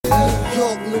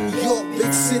New York,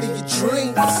 big city of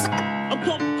dreams. I'm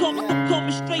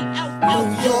coming straight out.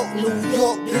 New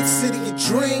York, big city of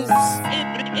dreams.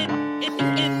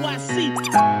 NYC.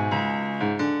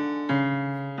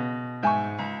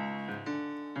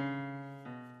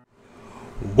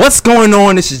 What's going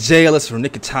on? This is Ellis from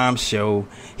Nick of Time Show.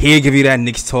 Here to give you that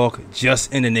Knicks talk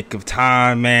just in the nick of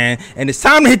time, man. And it's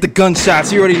time to hit the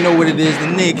gunshots. You already know what it is.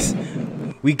 The Knicks,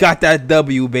 we got that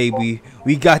W, baby.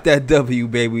 We got that W,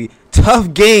 baby.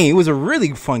 Tough game. It was a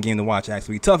really fun game to watch,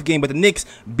 actually. Tough game, but the Knicks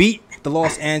beat the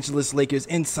Los Angeles Lakers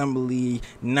in Summer League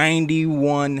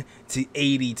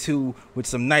 91-82 with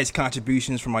some nice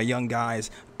contributions from our young guys.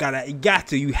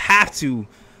 You have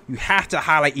to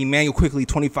highlight Immanuel Quickley,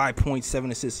 25 points,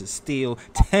 7 assists, a steal,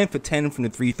 10 for 10 from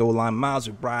the free throw line.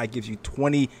 McBride gives you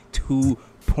 22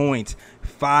 points,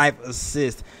 5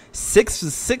 assists, 6 for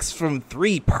 6 from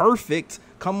 3, perfect.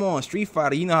 Come on, Street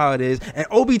Fighter, you know how it is. And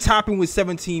Obi Toppin with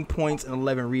 17 points and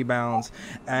 11 rebounds.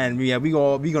 And yeah,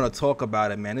 we're gonna talk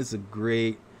about it, man. It's a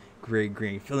great.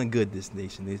 Feeling good, this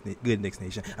good Knicks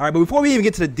Nation. All right, but before we even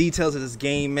get to the details of this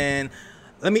game, man,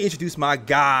 let me introduce my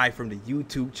guy from the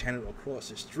YouTube channel across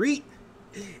the street.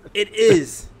 It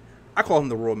is, I call him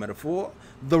the Raw Metaphor,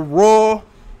 the Raw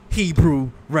Hebrew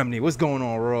Remnant. What's going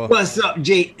on, Raw? What's up,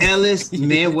 Jay Ellis?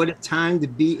 Man, what a time to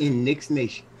be in Knicks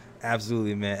Nation.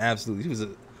 Absolutely, man. Absolutely.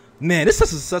 This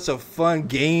is such a fun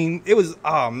game. It was,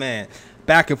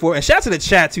 back and forth. And shout out to the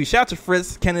chat, too. Shout out to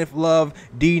Fritz, Kenneth Love,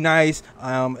 D Nice,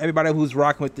 everybody who's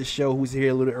rocking with this show, who's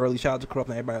here a little early. Shout out to Corrupt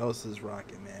and everybody else who's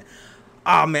rocking, man.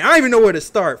 Oh, man, I don't even know where to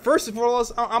start. First of all,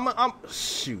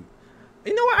 shoot.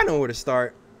 You know what? I know where to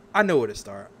start. I'm going to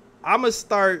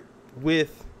start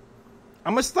with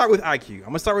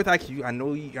IQ. I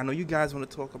know you guys want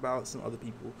to talk about some other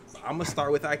people. But I'm going to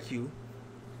start with IQ.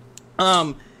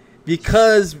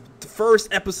 Because the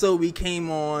first episode we came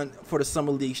on for the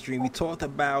Summer League stream, we talked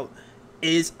about,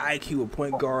 is IQ a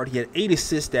point guard? He had 8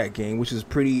 assists that game, which is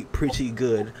pretty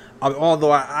good.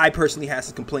 Although I personally had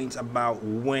some complaints about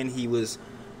when he was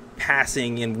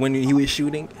passing and when he was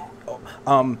shooting.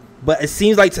 But it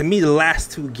seems like to me the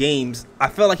last 2 games, I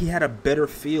felt like he had a better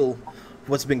feel for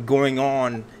what's been going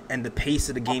on and the pace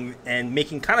of the game and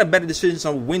making kind of better decisions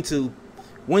on when to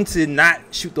not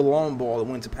shoot the long ball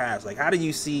and when to pass. Like, how do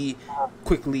you see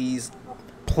Quickley's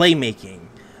playmaking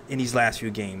in these last few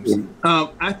games?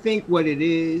 I think what it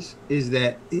is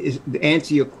that to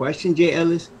answer your question, Jay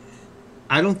Ellis,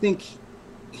 I don't think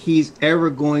he's ever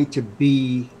going to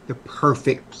be the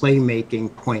perfect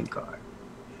playmaking point guard.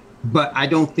 But I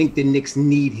don't think the Knicks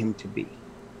need him to be.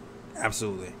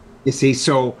 Absolutely. You see,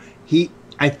 so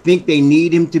I think they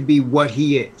need him to be what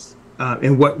he is,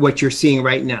 and what you're seeing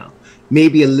right now.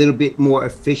 Maybe a little bit more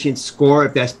efficient score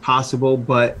if that's possible,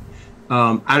 but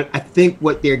I think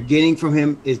what they're getting from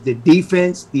him is the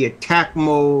defense, the attack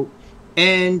mode,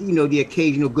 and the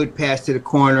occasional good pass to the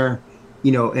corner,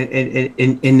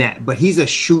 and that. But he's a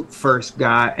shoot first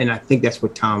guy, and I think that's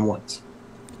what Tom wants.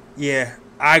 Yeah,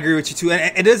 I agree with you too.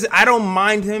 And it is. I don't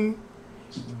mind him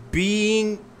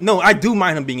being. No, I do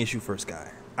mind him being a shoot first guy.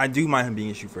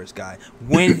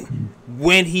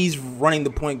 When he's running the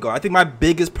point guard. I think my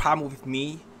biggest problem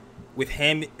with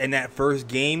him in that first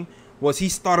game was he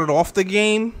started off the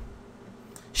game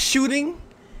shooting,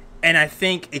 and I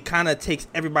think it kind of takes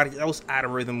everybody else out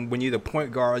of rhythm when you're the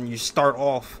point guard and you start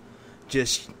off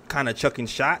just kind of chucking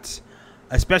shots,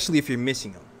 especially if you're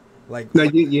missing them.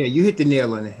 You hit the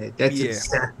nail on the head. That's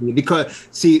exactly because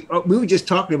we were just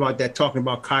talking about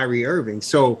Kyrie Irving,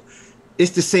 so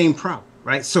it's the same problem.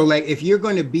 Right. So if you're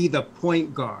going to be the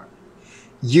point guard,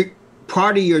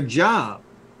 part of your job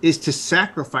is to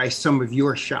sacrifice some of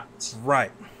your shots.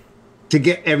 Right. To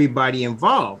get everybody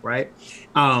involved. Right.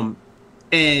 And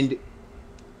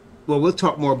we'll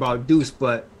talk more about Deuce,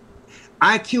 but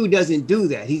IQ doesn't do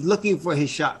that. He's looking for his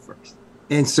shot first.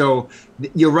 And so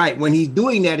you're right. When he's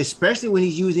doing that, especially when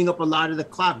he's using up a lot of the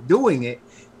clock doing it,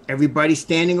 everybody's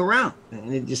standing around.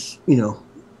 And it just,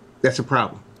 that's a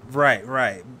problem. Right.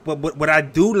 But what I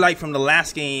do like from the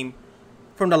last game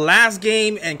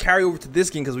and carry over to this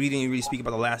game, because we didn't really speak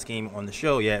about the last game on the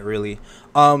show yet, really,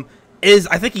 is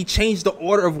I think he changed the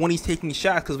order of when he's taking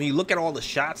shots. Because when you look at all the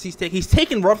shots he's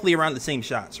taking roughly around the same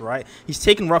shots, right? He's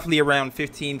taking roughly around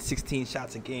 15, 16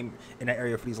 shots a game in that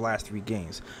area for these last 3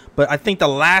 games. But I think the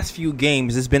last few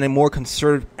games there's been a more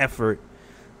concerted effort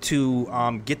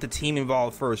to get the team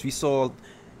involved first. We saw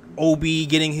Obi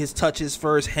getting his touches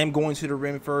first, him going to the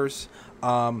rim first.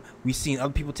 We've seen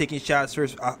other people taking shots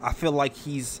first. I feel like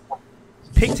he's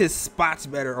picked his spots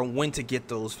better on when to get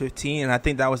those 15, and I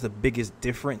think that was the biggest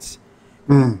difference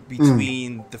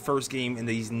between the first game and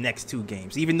these next 2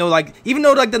 games. Even though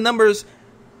the numbers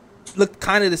look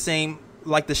kind of the same.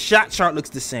 Like the shot chart looks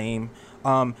the same.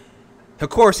 Of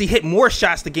course, he hit more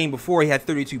shots the game before. He had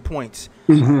 32 points.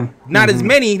 Not as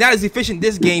many, not as efficient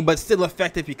this game, but still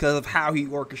effective because of how he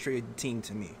orchestrated the team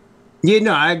to me. Yeah,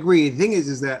 no, I agree. The thing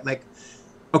is that, like,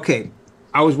 okay,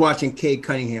 I was watching Cade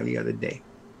Cunningham the other day.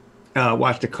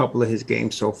 Watched a couple of his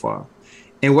games so far.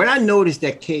 And what I noticed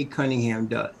that Cade Cunningham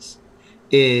does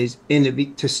is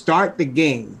to start the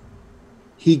game,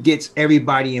 he gets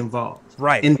everybody involved.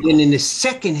 Right. And then in the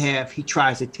second half, he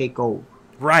tries to take over.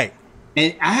 Right.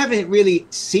 And I haven't really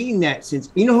seen that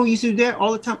since, you know who used to do that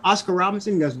all the time? Oscar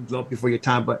Robinson. That's blow up before your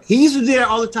time, but he used to do that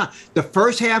all the time. The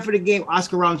first half of the game,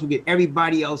 Oscar Robinson would get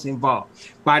everybody else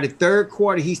involved. By the third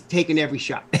quarter, he's taking every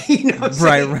shot. You know what I'm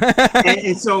saying? Right.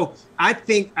 And so I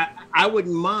think I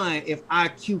wouldn't mind if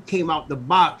IQ came out the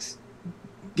box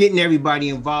getting everybody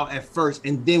involved at first,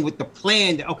 and then with the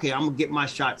plan that, okay, I'm going to get my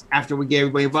shots after we get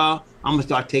everybody involved, I'm going to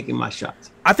start taking my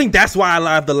shots. I think that's why I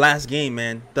love the last game,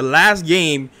 man. The last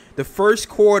game, the first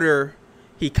quarter,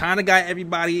 he kind of got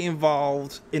everybody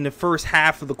involved in the first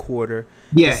half of the quarter.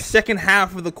 Yes. The second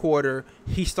half of the quarter,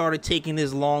 he started taking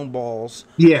his long balls.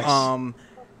 Yes.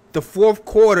 The fourth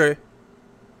quarter,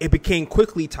 it became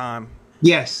Quickley time.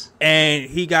 Yes. And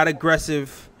he got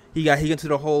aggressive. He got into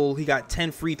the hole. He got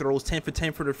 10 free throws, 10 for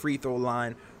 10 for the free throw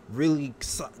line. Really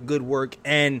good work.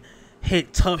 And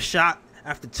hit tough shot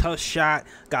after tough shot.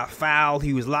 Got fouled.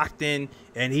 He was locked in.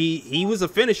 And he was a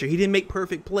finisher. He didn't make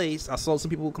perfect plays. I saw some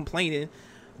people complaining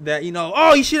that, you know,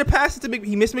 oh, he should have passed it to McBride.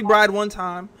 He missed McBride one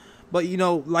time. But, you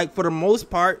know, like for the most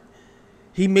part,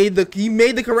 he made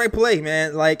the correct play,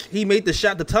 man. Like he made the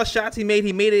shot, the tough shots he made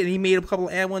it, and he made a couple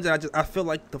of and ones. And I feel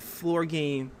like the floor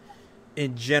game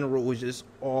in general was just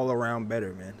all around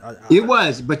better, man. It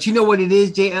was, but you know what it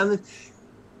is, Jay Ellis?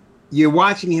 You're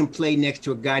watching him play next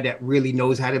to a guy that really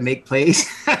knows how to make plays.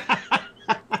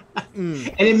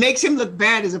 And it makes him look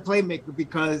bad as a playmaker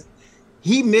because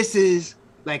he misses,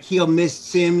 like he'll miss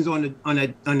Sims on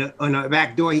a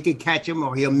back door. He can catch him,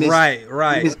 or he'll miss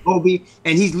miss Obi,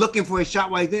 and he's looking for a shot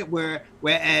while he's there.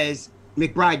 Whereas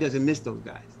McBride doesn't miss those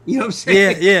guys. You know what I'm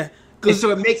saying? Yeah. And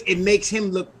so it makes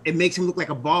him look like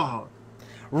a ball hog.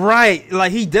 Right.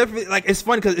 Like he definitely, like it's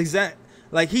funny because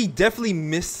like he definitely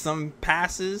missed some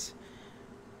passes.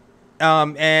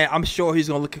 And I'm sure he's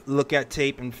gonna look at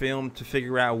tape and film to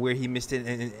figure out where he missed it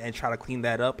and try to clean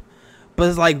that up. But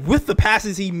it's like with the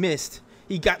passes he missed,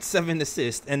 he got 7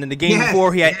 assists, and in the game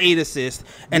before he had 8 assists,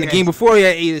 and the game before he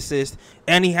had 8 assists,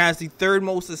 and he has the third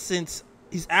most assists.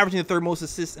 He's averaging the third most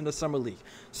assists in the summer league.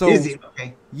 So is he?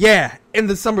 Okay. Yeah, in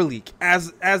the summer league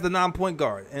as the non-point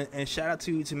guard, and shout out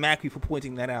to Mackie for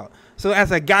pointing that out. So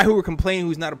as a guy who were complaining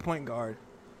who's not a point guard,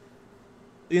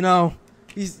 you know.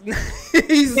 He's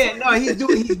getting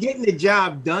the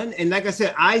job done. And like I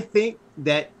said, I think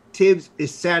that Tibbs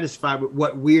is satisfied with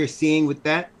what we're seeing with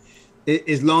that,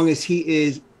 as long as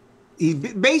he's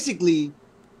basically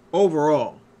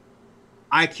overall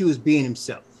IQ is being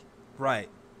himself. Right.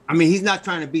 I mean, he's not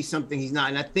trying to be something he's not.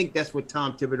 And I think that's what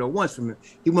Tom Thibodeau wants from him.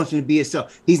 He wants him to be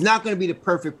himself. He's not going to be the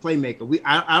perfect playmaker.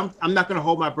 I'm not going to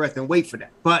hold my breath and wait for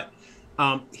that. But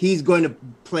he's going to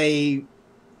play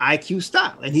IQ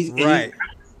style, and he's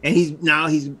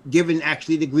given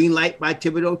actually the green light by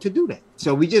Thibodeau to do that.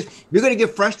 So we're going to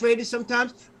get frustrated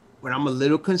sometimes. What I'm a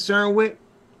little concerned with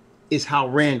is how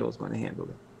Randall's going to handle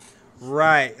it.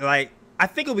 Right. Like I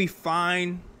think it'll be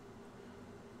fine.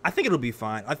 I think,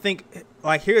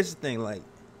 like, here's the thing, like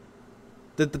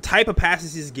the type of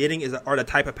passes he's getting are the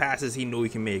type of passes he knew he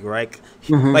can make, right?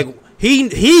 Like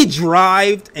he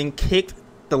drived and kicked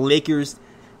the Lakers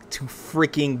to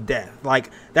freaking death. Like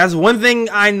that's one thing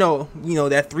I know. You know,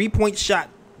 that 3-point shot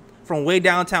from way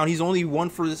downtown. He's only 1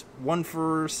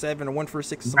 for 7 or 1 for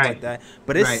 6, something like that.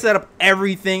 But it set up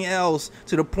everything else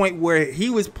to the point where he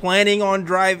was planning on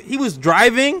He was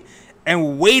driving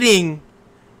and waiting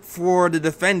for the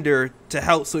defender to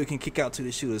help so he can kick out to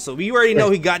the shooter. So we already know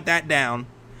he got that down.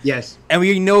 Yes. And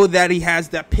we know that he has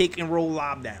that pick and roll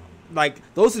lob down. Like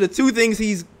those are the two things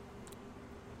he's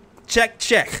check.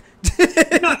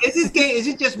 No, is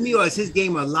it just me, or is his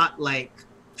game a lot like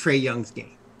Trae Young's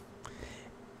game?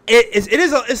 If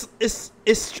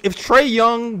Trae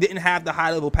Young didn't have the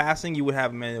high level passing, you would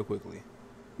have Immanuel Quickley.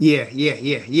 Yeah.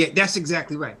 That's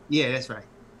exactly right. Yeah, that's right.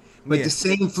 But the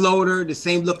same floater, the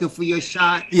same looking for your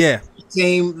shot. Yeah.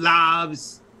 Same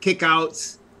lobs,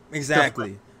 kickouts.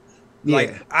 Exactly.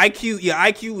 Like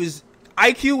IQ is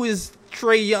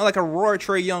Trae Young, like a raw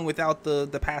Trae Young without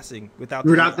the passing, without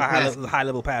the high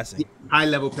level passing. High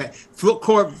level pass.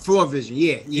 Floor vision.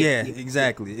 Yeah.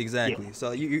 Exactly. Yeah.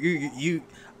 So you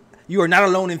You are not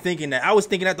alone in thinking that. I was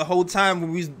thinking that the whole time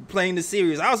when we was playing the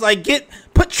series. I was like,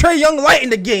 put Trae Young light in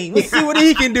the game. Let's see what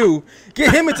he can do.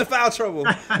 Get him into foul trouble.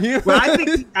 You know? Well,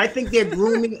 I think they're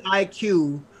grooming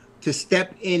IQ to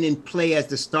step in and play as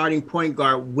the starting point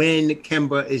guard when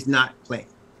Kemba is not playing.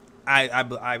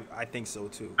 I think so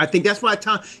too. I think that's why not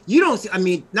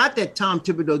that Tom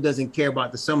Thibodeau doesn't care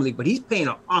about the summer league, but he's paying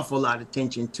an awful lot of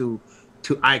attention to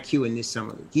IQ in this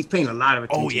summer league. He's paying a lot of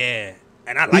attention. Oh yeah,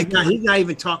 and he's not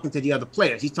even talking to the other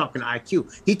players. He's talking to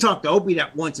IQ. He talked to Obi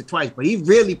that once or twice, but he's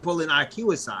really pulling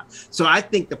IQ aside. So I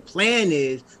think the plan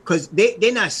is, because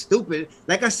they're not stupid.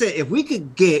 Like I said, if we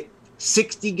could get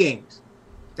 60 games,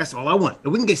 that's all I want.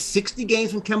 If we can get 60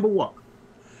 games from Kemba Walker,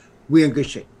 we're in good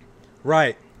shape.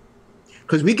 Right.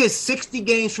 Because we get 60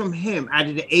 games from him out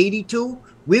of the 82,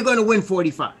 we're going to win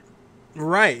 45.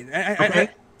 Right. Okay.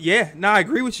 I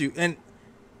agree with you.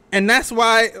 And that's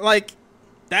why, like,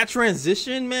 that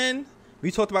transition, man, we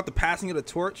talked about the passing of the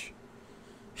torch.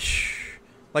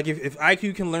 Like, if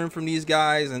IQ can learn from these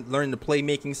guys and learn the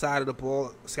playmaking side of the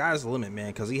ball, sky's the limit, man,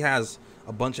 because he has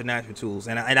a bunch of natural tools.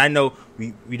 And I know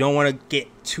we don't want to get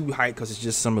too hyped because it's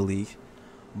just summer league.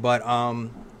 But,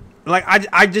 like,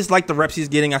 I just like the reps he's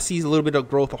getting. I see a little bit of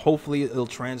growth. Hopefully, it'll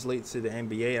translate to the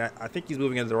NBA. I think he's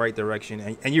moving in the right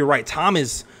direction. And you're right. Tom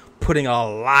is putting a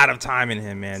lot of time in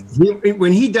him, man.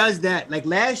 When he does that, like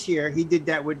last year, he did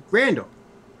that with Randall.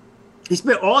 He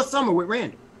spent all summer with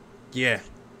Randall. Yeah.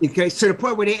 Okay, to the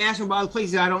point where they asked him about other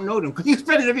places, I don't know them, because he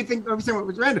spent every summer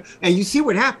with Randall. And you see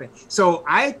what happened. So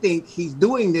I think he's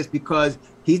doing this because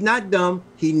he's not dumb.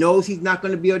 He knows he's not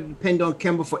going to be able to depend on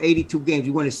Kemba for 82 games.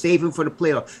 You want to save him for the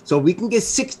playoff. So we can get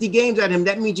 60 games out of him.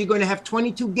 That means you're going to have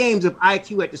 22 games of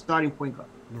IQ at the starting point guard.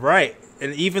 Right.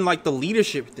 And even like the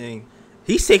leadership thing,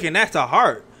 he's taking that to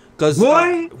heart. Because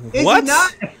what?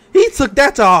 He took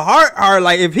that to heart.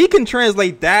 Like, if he can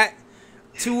translate that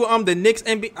to the Knicks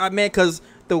NBA, man, because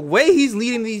the way he's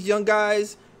leading these young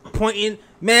guys, pointing,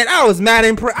 man, I was mad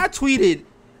impressed. I tweeted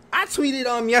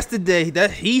yesterday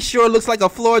that he sure looks like a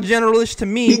floor generalist to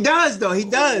me. He does, though. He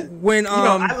does. When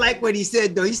I like what he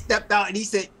said, though. He stepped out and he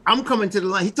said, "I'm coming to the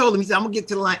line." He told him, he said, "I'm gonna get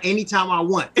to the line anytime I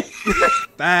want."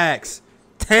 Facts.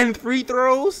 10 free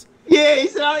throws. Yeah, he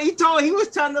said he was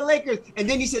telling the Lakers, and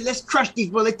then he said, "Let's crush these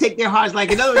boys. Let's take their hearts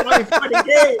like another one for the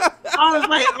game." I was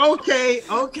like,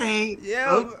 okay,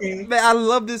 yeah, okay. Man, I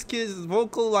love this kid's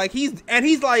vocal. Like he's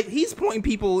pointing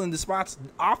people in the spots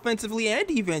offensively and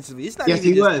defensively. It's not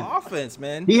even just offense,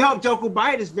 man. He helped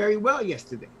Jokubitis very well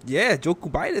yesterday. Yeah,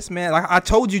 Jokubitis, man. Like I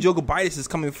told you, Jokubitis is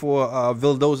coming for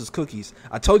Vildosa's cookies.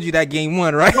 I told you that game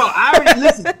 1, right? Well, I already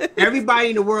listen. Everybody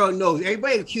in the world knows.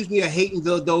 Everybody accused me of hating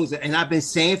Vildosa, and I've been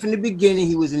saying from the beginning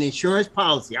he was an insurance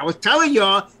policy. I was telling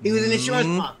y'all he was an insurance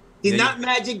policy. He's not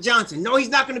Magic Johnson. No, he's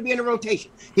not going to be in the rotation.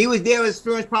 He was there with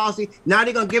insurance policy. Now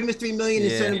they're going to give him his $3 million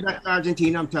and send him back to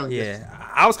Argentina. I'm telling you. Yeah,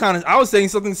 I was saying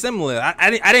something similar.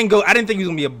 I didn't think he was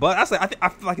going to be a bust. I was like, I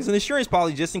feel like it's an insurance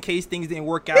policy just in case things didn't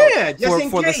work out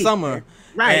for the summer.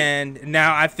 Right. And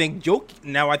now I think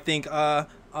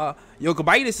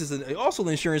Jokibitis is also the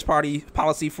insurance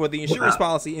policy for the insurance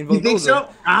policy in Vildosa. You think so?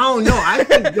 I don't know. I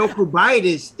think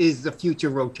Jokibitis is the future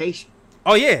rotation.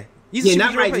 Oh yeah. He's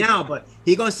not right now, but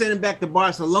he's gonna send him back to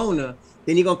Barcelona.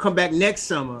 Then he's gonna come back next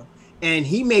summer, and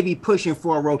he may be pushing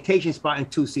for a rotation spot in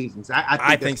 2 seasons.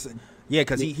 I think so. Yeah,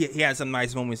 because he had some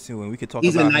nice moments too, and we could talk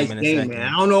about him in a second. He's a nice game,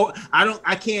 man. I don't know.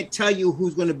 I can't tell you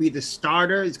who's going to be the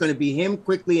starter. It's going to be him,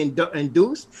 Quickley, and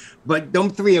Deuce, but them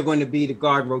 3 are going to be the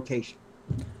guard rotation.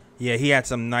 Yeah, he had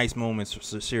some nice moments.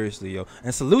 Seriously, yo.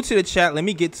 And salute to the chat. Let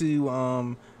me get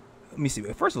to let me see.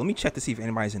 First of all, let me check to see if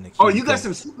anybody's in the queue. Oh, you got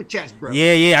some super chats, bro.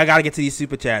 Yeah. I gotta get to these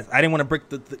super chats. I didn't want to break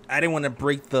the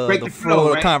flow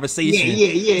of the conversation.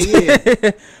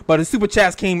 Yeah. But the super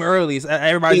chats came early. So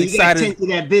everybody's excited. You gotta tend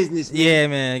to that business, man. Yeah,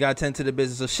 man. Gotta tend to the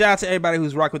business. So shout out to everybody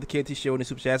who's rocking with the KT show and the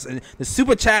super chats. And the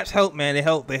super chats help, man. They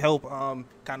help.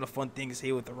 Kind of fun things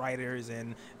here with the writers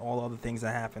and all other things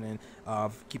that happen, and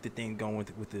keep the thing going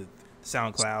with the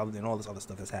SoundCloud and all this other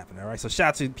stuff that's happening. All right, so shout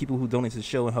out to people who donate to the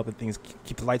show and helping things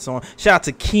keep the lights on. Shout out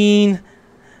to Keen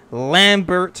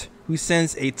Lambert, who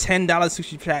sends a $10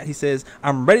 super chat. He says,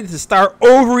 "I'm ready to start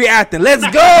overreacting. Let's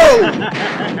go!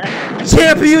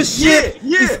 Championship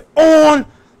is on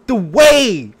the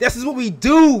way." This is what we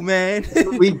do, man.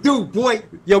 We do, boy.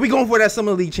 Yo, we going for that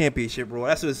summer league championship, bro.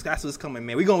 That's what's coming,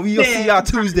 man. We gonna see y'all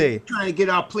Tuesday. Trying to get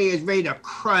our players ready to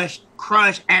crush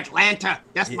Atlanta.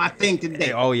 That's my thing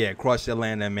today. Oh yeah, crush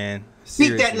Atlanta, man.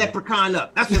 Seriously. Beat that leprechaun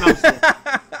up. That's what I'm saying.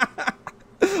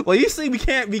 Well, you see, we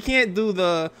can't do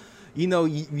the,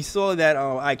 we saw that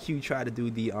IQ try to do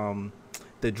the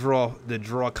draw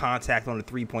contact on the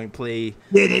 3-point play.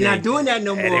 Yeah, they're not doing that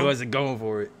no more. And they wasn't going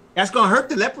for it. That's gonna hurt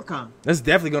the Leprechaun. That's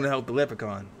definitely gonna help the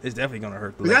Leprechaun. It's definitely gonna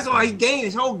hurt the That's Leprechaun. all he gained.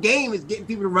 His whole game is getting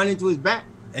people to run into his back.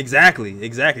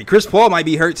 Exactly. Chris Paul might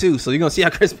be hurt too, so you're gonna see how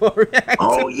Chris Paul reacts.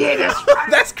 Oh yeah, that's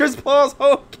right. That's Chris Paul's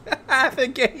whole half a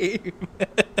game.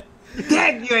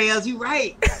 Dang, Ellis, you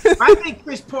right. I think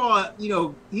Chris Paul,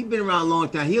 he's been around a long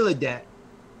time. He'll adapt.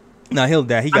 No, he'll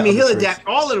adapt. He'll adapt.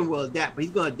 All of them will adapt, but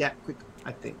he's gonna adapt quicker,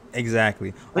 I think.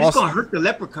 Exactly. But it's gonna hurt the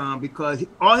Leprechaun because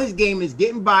all his game is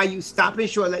getting by you, stopping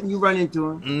short, letting you run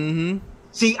into him. Mm-hmm.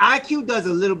 See, IQ does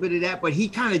a little bit of that, but he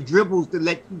kind of dribbles to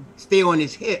let you stay on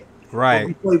his hip.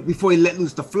 Right. Before he let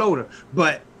loose the floater.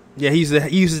 But yeah, he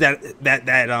uses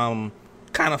that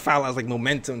kind of foul as like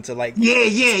momentum to like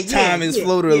time his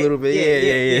floater a little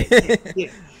bit.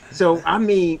 Yeah. So I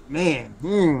mean, man,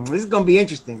 this is gonna be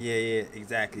interesting. Yeah,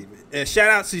 exactly. Shout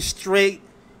out to Straight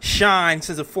Shine,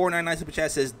 says a 499 super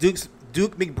chat, says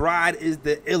Duke McBride is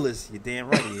the illest. You're damn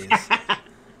right he is.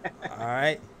 All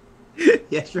right.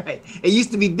 That's right. It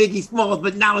used to be Biggie Smalls,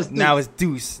 but now it's Deuce. Now it's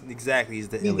Deuce. Exactly, he's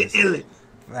the illest.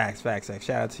 Facts.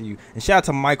 Shout out to you. And shout out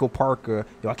to Michael Parker.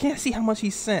 Yo, I can't see how much he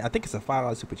sent. I think it's a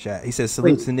 $5 super chat. He says,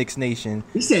 salute to Knicks Nation.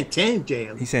 He sent 10,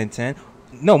 JL. He sent 10.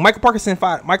 No, Michael Parker sent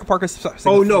 5. Michael Parker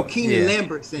sent Keenan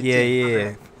Lambert sent 10.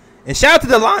 Yeah. And shout out to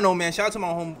Delano, man. Shout out to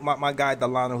my guy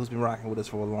Delano, who's been rocking with us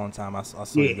for a long time. I saw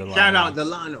you, Delano. Shout out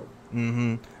Delano.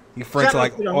 Mm-hmm. You're friends to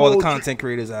like all the content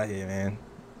creators out here, man.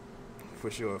 For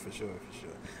sure.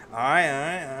 All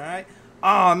right.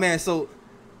 Oh, man, so...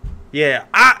 Yeah,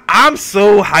 I'm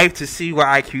so hyped to see what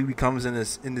IQ becomes in the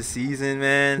season,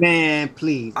 man. Man,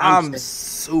 please. I'm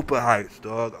super hyped,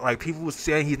 dog. Like, people were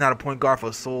saying he's not a point guard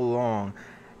for so long.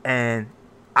 And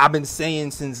I've been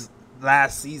saying since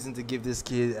last season to give this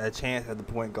kid a chance at the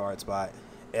point guard spot.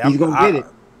 And he's going to get it.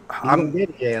 He's going to get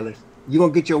it, Ellis. You're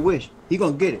going to get your wish. He's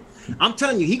going to get it. I'm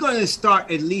telling you, he's going to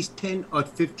start at least 10 or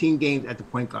 15 games at the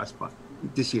point guard spot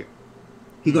this year.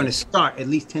 He's going to start at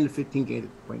least 10 to 15 games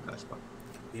at the point guard spot.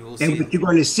 And what you're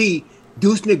going to see,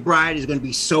 Deuce McBride is going to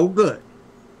be so good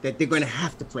that they're going to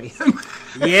have to play him.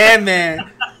 Yeah,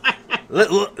 man.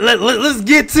 Let's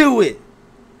get to it.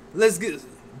 Let's get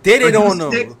on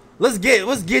him. Let's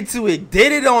get to it.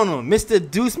 Did it on him,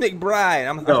 Mr. Deuce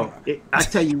McBride. I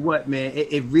tell you what, man,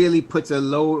 it really puts a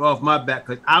load off my back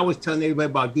because I was telling everybody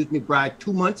about Deuce McBride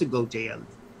 2 months ago, J. Ellis.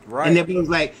 Right. And everyone was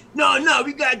like, no,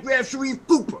 we got to draft Sharif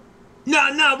Cooper.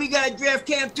 No, we got to draft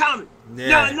Cam Thomas.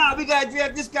 Yeah. No, we got to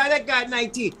draft this guy. That guy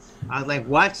 19. I was like,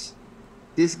 watch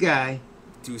this guy.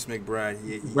 Deuce McBride.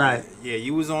 Yeah, right. Yeah,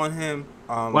 you was on him.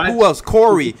 Who else?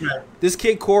 Corey. This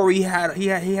kid Corey, he had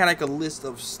like a list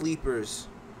of sleepers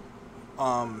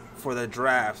for the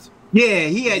draft. Yeah,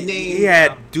 he had names. He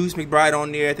had Deuce McBride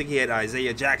on there. I think he had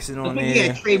Isaiah Jackson on there. He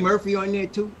had Trey Murphy on there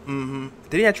too. Mm-hmm.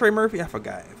 Did he have Trey Murphy? I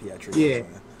forgot if he had Trey Murphy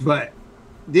on there. But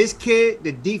this kid,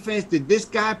 the defense that this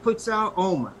guy puts out,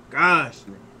 oh my gosh,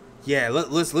 man. Yeah,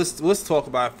 let's talk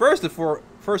about it. First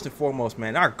and foremost,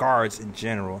 man, our guards in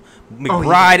general,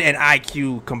 McBride and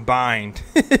IQ combined.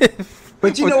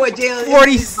 But you know what,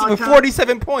 Jalen?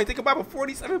 47 points. Think about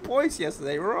 47 points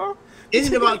yesterday, bro.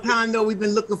 Isn't it about time though? We've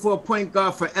been looking for a point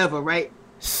guard forever, right?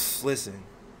 Listen,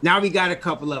 now we got a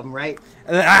couple of them, right?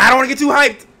 I don't want to get too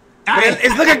hyped.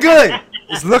 It's looking good.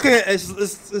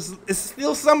 It's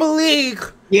still summer league.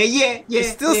 Yeah. It's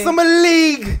still summer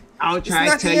league. I'll try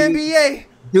to tell you. NBA.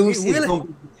 Deuce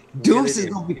is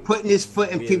gonna be putting his foot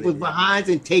in people's behinds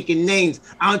and taking names.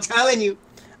 I'm telling you.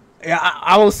 Yeah,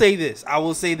 I will say this.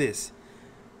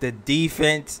 The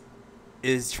defense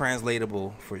is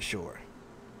translatable for sure.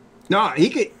 No, he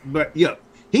could, but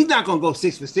he's not gonna go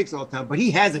 6 for 6 all the time. But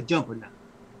he has a jumper now.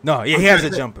 No, yeah, he has a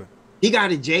jumper. He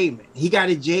got a J, man. He got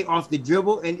a J off the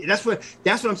dribble, and that's what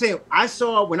I'm saying.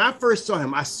 When I first saw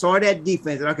him, I saw that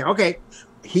defense, and okay,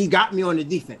 he got me on the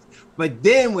defense. But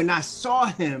then when I saw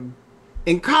him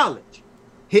in college,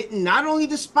 hitting not only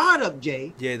the spot up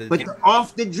J, but the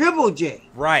off the dribble J.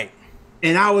 Right.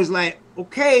 And I was like,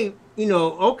 okay,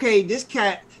 this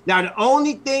cat. Now the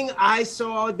only thing I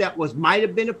saw that might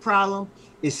have been a problem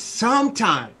is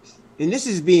sometimes, and this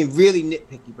is being really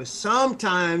nitpicky, but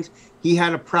sometimes he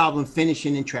had a problem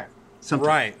finishing in traffic. Sometimes.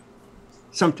 Right.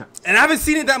 Sometimes. And I haven't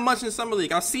seen it that much in Summer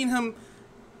League. I've seen him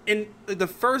in the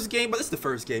first game, but it's the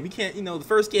first game. You can't, the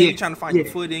first game you're trying to find your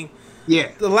footing.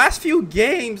 Yeah. The last few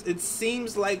games, it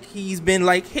seems like he's been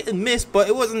like hit and miss, but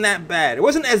it wasn't that bad. It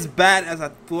wasn't as bad as I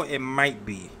thought it might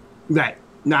be. Right.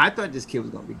 No, I thought this kid was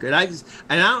gonna be good. I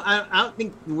don't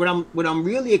think what I'm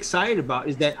really excited about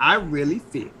is that I really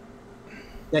feel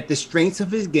that the strengths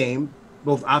of his game,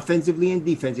 both offensively and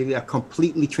defensively, are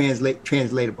completely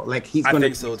translatable. Like he's gonna. I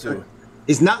think so too.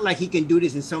 It's not like he can do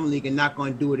this in summer league and not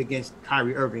going to do it against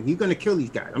Kyrie Irving. He's going to kill these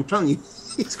guys. I'm telling you,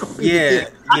 he's going to be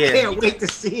I can't wait to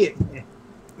see it, man.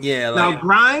 Yeah. Now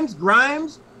Grimes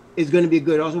is going to be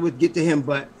good. Also, we'll get to him,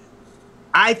 but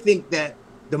I think that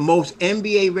the most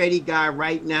NBA ready guy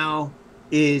right now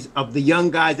is of the young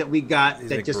guys that we got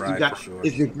is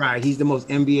McBride. He's the most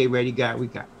NBA ready guy we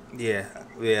got. Yeah.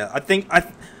 I think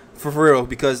for real,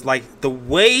 because like the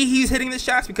way he's hitting the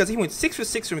shots, because he went 6 for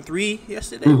 6 from 3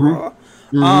 yesterday. Raw.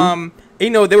 You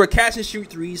know, they were catch and shoot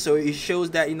threes, so it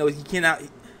shows that, you know, he cannot.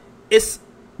 It's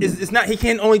not, he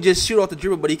can't only just shoot off the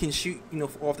dribble, but he can shoot, you know,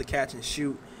 off the catch and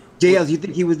shoot. JLs, you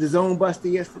think he was the zone buster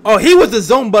yesterday? Oh, he was the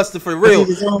zone buster for real.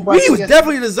 He was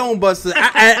definitely the zone buster.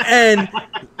 And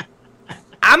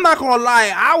I'm not gonna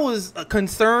lie, I was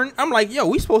concerned. I'm like, yo,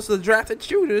 we supposed to draft the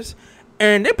shooters,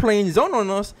 and they're playing zone on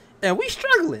us, and we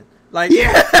struggling. Like,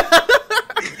 yeah.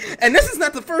 And this is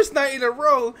not the first night in a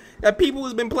row that people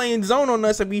has been playing zone on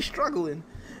us and we struggling.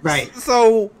 Right.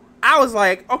 So I was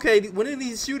like, okay, when are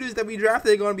these shooters that we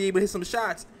drafted are going to be able to hit some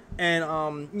shots?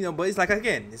 And, you know, but it's like,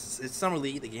 again, it's summer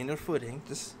league. They're getting their footing.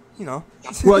 Just, you know.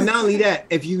 Well, not only that,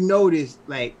 if you notice,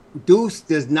 like, Deuce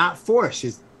does not force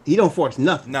he don't force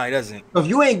nothing. No, he doesn't. If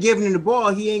you ain't giving him the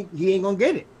ball, he ain't going to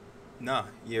get it. No,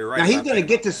 you're right. Now, he's going to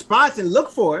get to spots and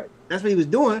look for it. That's what he was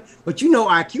doing. But, you know,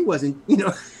 IQ wasn't, you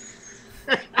know.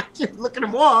 I kept looking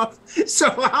him off, so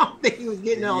I don't think he was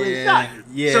getting all his shots.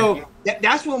 Yeah. So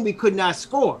that's when we could not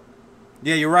score.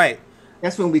 Yeah, you're right.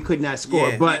 That's when we could not score.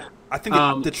 Yeah. But I think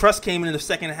the trust came in the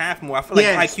second half more. I feel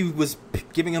like IQ was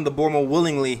giving him the ball more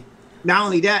willingly. Not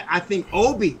only that, I think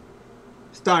Obi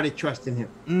started trusting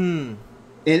him.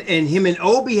 And him and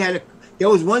Obi there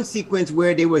was one sequence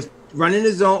where they was running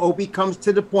the zone. Obi comes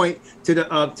to the point, to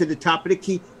the top of the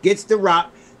key, gets the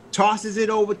rock, tosses it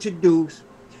over to Deuce.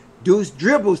 Deuce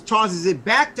dribbles, tosses it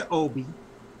back to Obi,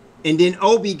 and then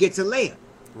Obi gets a layup.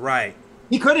 Right.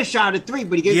 He could have shot a 3,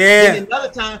 but he gets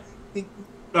another time.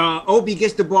 Obi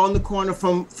gets the ball in the corner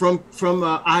from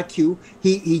IQ.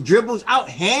 He dribbles out,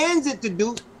 hands it to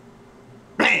Deuce,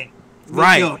 bang.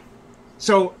 Right.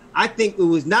 So I think it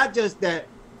was not just that.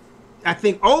 I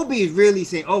think Obi is really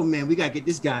saying, "Oh man, we gotta get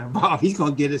this guy involved. He's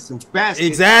gonna get us some baskets."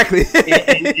 Exactly.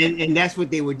 and that's what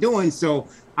they were doing. So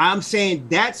I'm saying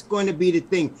that's going to be the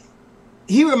thing.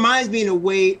 He reminds me in a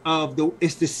way of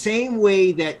it's the same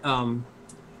way that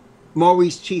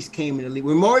Maurice Cheeks came in the league.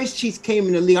 When Maurice Cheeks came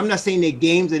in the league, I'm not saying their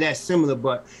games are that similar,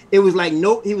 but it was like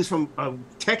he was from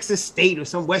Texas State or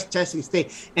some West Texas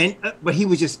State, and but he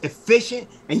was just efficient.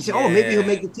 And he said, "Oh, maybe he'll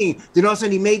make the team." Then all of a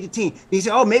sudden he made the team. He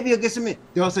said, "Oh, maybe he'll get some in."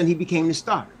 Then all of a sudden he became the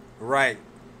starter. Right.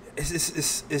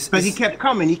 It's because he kept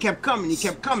coming.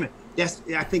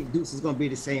 I think Deuce is going to be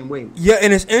the same way. Yeah,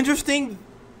 and it's interesting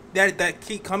that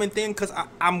keep coming thing, because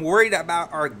I'm worried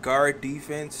about our guard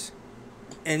defense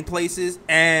in places.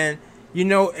 And you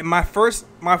know, my first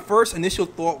initial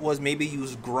thought was maybe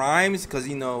use Grimes, because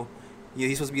you know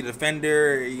he's supposed to be a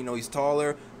defender. You know, he's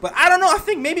taller. But I don't know. I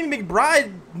think maybe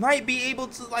McBride might be able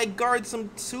to like guard some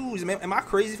twos. Am I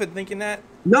crazy for thinking that?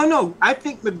 No. I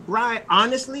think McBride,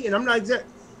 honestly, and I'm not exact.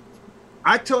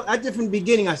 I did from the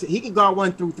beginning. I said he could guard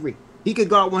 1 through 3. He could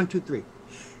guard 1, 2, 3.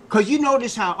 Because you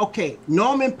notice how,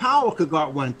 Norman Powell could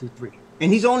guard 1 through 3.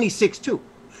 And he's only 6'2".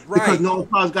 Right. Because Norman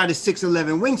Powell's got a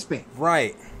 6'11" wingspan.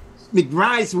 Right.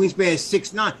 McBride's wingspan is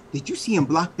 6'9". Did you see him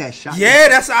block that shot? Yeah,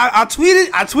 I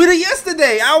tweeted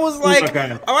yesterday. I was like,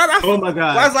 oh my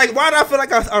God. I was like, why do I feel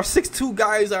like our 6'2"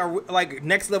 guys are like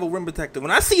next level rim protector?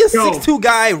 When I see a 6'2"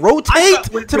 guy rotate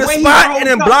to the spot and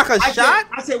then block a shot,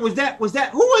 I said, was that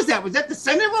who was that? Was that the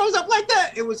center rose up like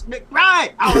that? It was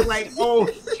McBride. I was like, oh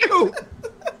shoot.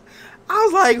 I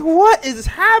was like, what is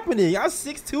happening? Our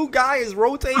 6'2" guy is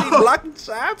rotating, blocking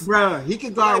shots? Bro, he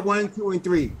can guard 1, 2, and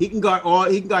 3. He can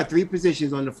guard 3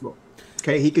 positions on the floor.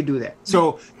 Okay, he could do that.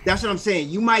 So that's what I'm saying.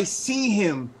 You might see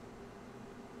him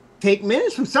take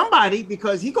minutes from somebody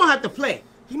because he's gonna have to play.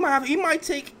 He might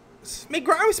take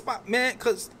McGrime's spot, man,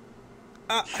 because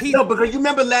because you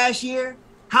remember last year,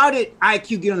 how did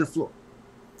IQ get on the floor?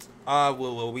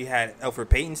 Well, we had Elfrid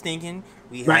Payton stinking.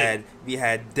 We had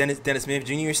Dennis Smith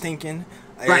Jr. stinking.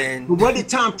 Right. And but what did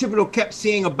Tom Thibodeau kept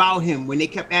saying about him when they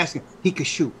kept asking? He could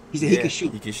shoot. He said he could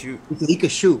shoot. He could shoot. He said he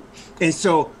could shoot. And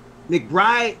so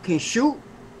McBride can shoot,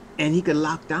 and he could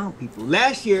lock down people.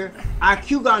 Last year,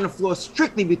 IQ got on the floor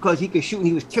strictly because he could shoot, and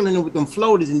he was killing them with them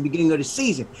floaters in the beginning of the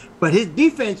season. But his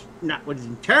defense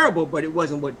wasn't terrible, but it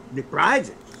wasn't what McBride's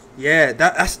is. Yeah,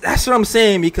 that's what I'm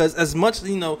saying, because as much,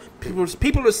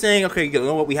 people are saying, okay, you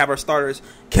know what, we have our starters,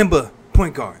 Kemba,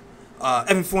 point guard,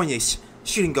 Evan Fournier,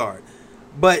 shooting guard.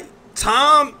 But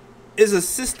Tom is a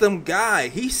system guy.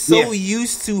 He's so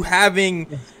used to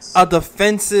having a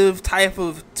defensive type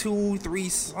of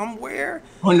 2-3 somewhere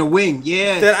on the wing,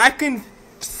 that I can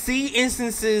see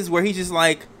instances where he's just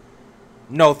like,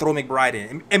 no, throw McBride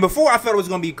in. And before I thought it was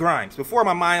going to be Grimes. Before in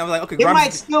my mind, I was like, okay, Grimes. It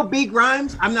might still be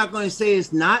Grimes. I'm not going to say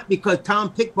it's not because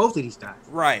Tom picked both of these guys.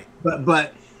 Right.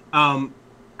 But I'm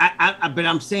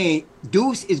saying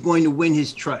Deuce is going to win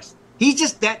his trust. He's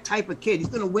just that type of kid. He's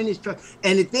going to win his trust.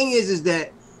 And the thing is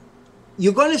that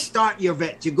you're going to start your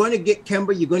vets. You're going to get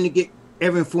Kemba. You're going to get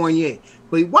Evan Fournier.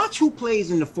 But watch who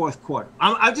plays in the fourth quarter.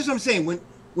 I'm saying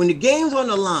when the game's on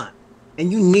the line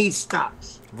and you need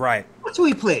stops. Right. Watch who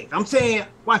he plays. I'm saying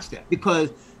watch that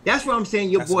because that's what I'm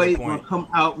saying. Your boy is going to come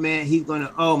out, man. He's going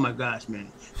to, oh my gosh,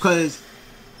 man. Because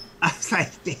I was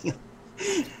like, damn.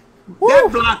 That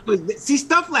block was, see,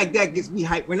 stuff like that gets me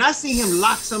hyped. When I see him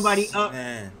lock somebody up.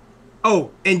 Man.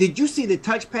 Oh, and did you see the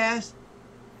touch pass?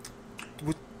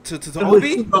 To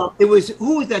Obi? It was,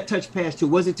 who was that touch pass to?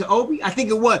 Was it to Obi? I think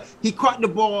it was. He caught the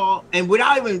ball, and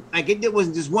without even, like, it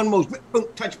wasn't just one most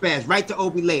touch pass right to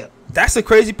Obi layup. That's the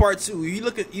crazy part, too. You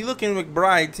look at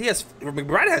McBride,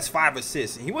 McBride has 5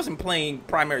 assists, and he wasn't playing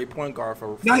primary point guard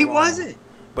for no, he wasn't.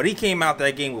 But he came out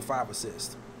that game with 5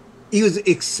 assists. He was,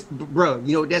 bro,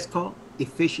 you know what that's called?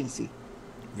 Efficiency.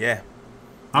 Yeah.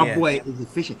 Our boy is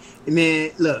efficient.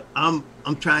 Man, look, I'm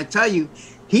trying to tell you,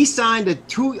 he signed a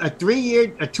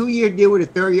 2-year deal with a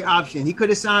 3rd-year option. He could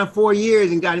have signed 4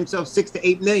 years and got himself $6 to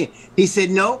 $8 million. He said,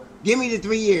 no, give me the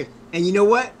 3 years. And you know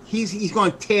what? He's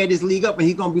going to tear this league up, and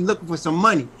he's going to be looking for some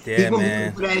money. Yeah, he's going to be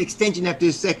looking for that extension after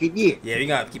his 2nd year. Yeah, you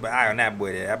got to keep an eye on that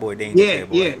boy there. That boy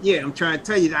dangerous. Yeah. I'm trying to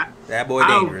tell you that. That boy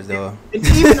dangerous, though. And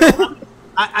even though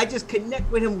I just connect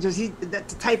with him because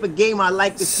that's the type of game I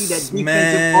like to see, that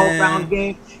defensive all-round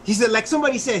game. He said, like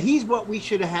somebody said, he's what we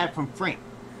should have had from Frank.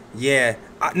 Yeah.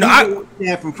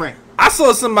 From Frank. I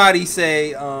saw somebody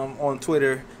say on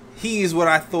Twitter, he is what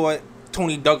I thought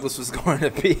Tony Douglas was going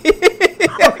to be.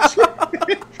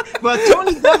 But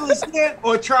Tony Douglas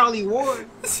or Charlie Ward.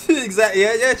 Exactly.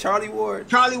 Yeah, Charlie Ward.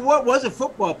 Charlie Ward was a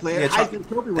football player.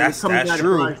 That's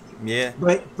true. Yeah.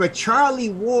 But Charlie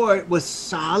Ward was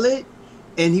solid,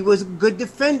 and he was a good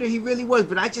defender. He really was.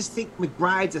 But I just think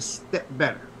McBride's a step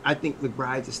better. Man.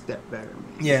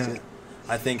 Yeah.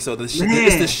 I think so. It's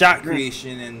the shot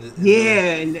creation and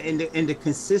the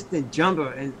consistent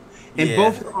jumper and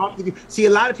both are off the. See,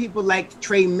 a lot of people like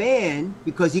Trey Mann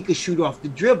because he could shoot off the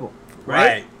dribble,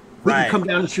 right? He can come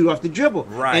down and shoot off the dribble,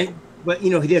 right? But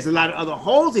there's a lot of other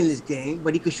holes in this game,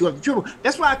 but he could shoot off the dribble.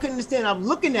 That's why I couldn't understand. I'm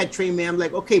looking at Trey Mann, I'm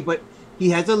like, okay, but he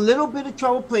has a little bit of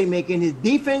trouble playmaking. His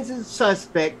defense is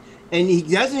suspect, and he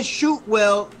doesn't shoot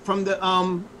well from the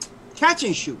catch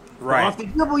and shoot. Right. Off the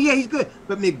dribble, he's good.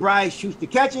 But McBride shoots the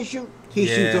catch and shoot. He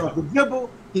shoots off the dribble.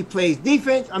 He plays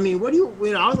defense. I mean, what do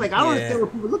you I was like, I don't understand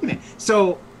what people are looking at.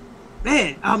 So,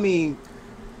 man, I mean.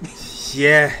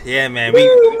 Yeah, man.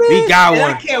 We got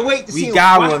one. I can't wait to see him. We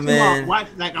got one, man. I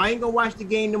ain't going to watch the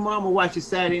game tomorrow. I'm going to watch it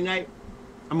Saturday night.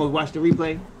 I'm going to watch the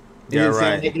replay. Yeah,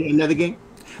 right. Another game.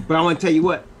 But I want to tell you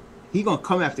what. He's going to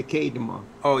come after Cade tomorrow.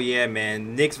 Oh, yeah,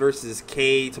 man. Knicks versus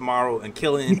Cade tomorrow and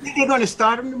killing. You think they're going to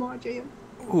start him tomorrow, JM?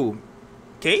 Who?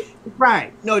 Cade?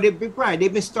 McBride. No, they're McBride.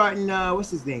 They've been starting,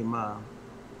 what's his name?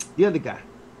 The other guy.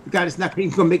 The guy that's not even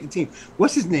going to make the team.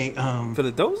 What's his name?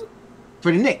 Philadelphia?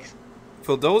 For the Knicks.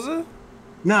 Philadelphia?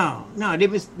 No.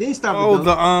 They started.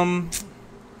 Oh,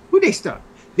 who they start?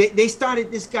 They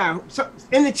started this guy. So,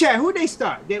 in the chat, who they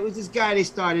start? There was this guy they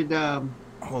started.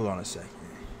 Hold on a second.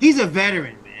 He's a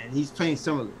veteran, man. He's playing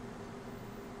summer league.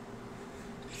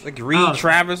 Like Reed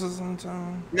Travis or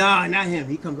something? No, not him.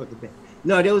 He comes off the bench.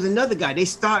 No, there was another guy. They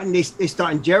starting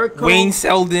Jericho. Wayne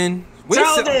Selden.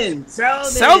 Selden,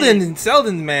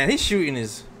 man. His shooting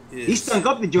is he stunk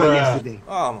up the joint yesterday.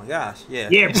 Oh my gosh, yeah.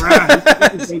 Yeah, bro.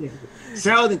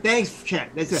 Selden, thanks,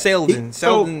 chat. Selden.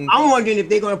 So I'm wondering if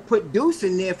they're gonna put Deuce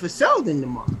in there for Selden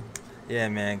tomorrow. Yeah,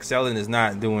 man. Selden is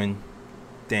not doing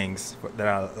things that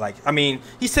I like. I mean,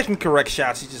 he's taking correct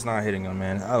shots. He's just not hitting them,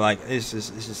 man. It's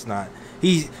just not.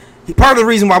 He part of the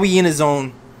reason why we in the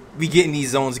zone. We get in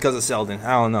these zones because of Selden.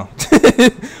 I don't know.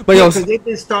 But because they've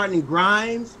been starting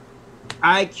Grimes,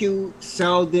 IQ,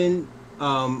 Selden,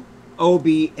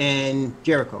 Obi, and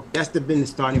Jericho. That's been the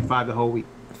starting 5 the whole week.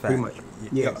 Pretty much.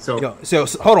 Yeah. So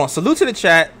hold on. Salute to the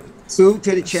chat. Salute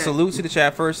to the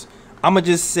chat first. I'm gonna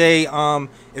just say,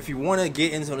 if you want to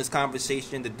get into this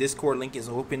conversation, the Discord link is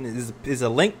open. There's a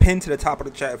link pinned to the top of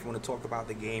the chat if you want to talk about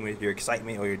the game, or your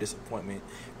excitement or your disappointment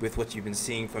with what you've been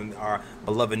seeing from our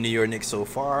beloved New York Knicks so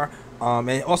far.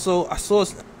 And also, I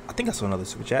think I saw another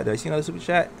super chat. Did I see another super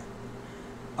chat?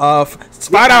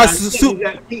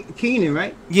 $5 Keenan,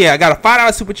 right? Yeah, I got a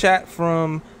 $5 super chat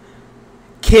from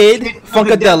Kid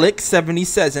Funkadelic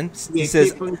 77. He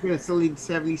says, Funkadelic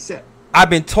 77. I've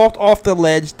been talked off the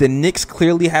ledge. The Knicks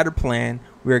clearly had a plan.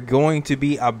 We're going to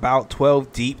be about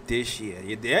 12 deep this year.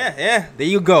 Yeah. There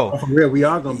you go. Oh, for real, we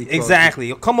are going to be 12 exactly.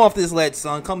 Deep. Come off this ledge,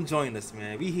 son. Come join us,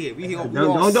 man. We here.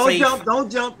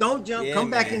 Don't jump. Yeah, come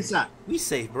back inside. We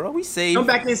safe, bro. We safe. Come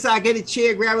back inside, get a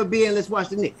chair, grab a beer, and let's watch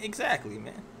the Knicks. Exactly,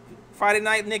 man. Friday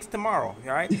night Knicks tomorrow,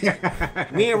 all right?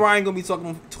 Me and Ryan gonna be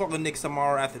talking Knicks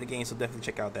tomorrow after the game, so definitely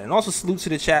check out that. And also salute to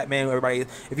the chat, man, everybody.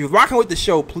 If you're rocking with the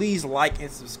show, please like and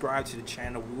subscribe to the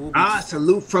channel.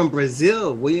 Salute from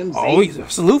Brazil, Williams.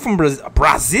 Salute from Brazil.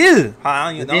 Brazil.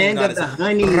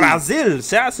 Brazil.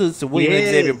 Shout out to William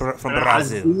Xavier from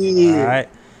Brazil. All right.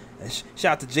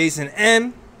 Shout out to Jason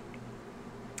M.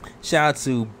 Shout out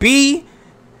to B.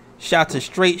 Shout out to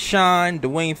Straight Sean,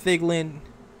 Dwayne Figlin,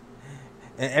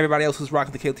 and everybody else who's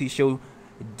rocking the KLT show.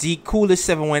 D Coolest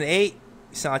 718, you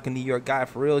sound like a New York guy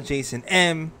for real. Jason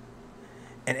M,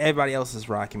 and everybody else is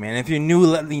rocking, man. If you're new,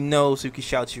 let me know so we can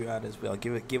shout you out as well.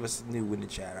 Give us new in the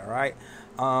chat, all right?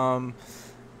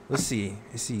 Let's see.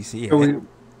 Yeah.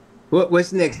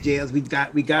 What's next, Jails? We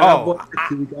got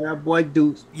our boy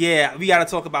Deuce. Yeah, we got to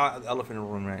talk about the elephant in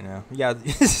the room right now. We got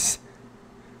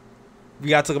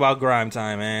to talk about grime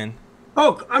time, man.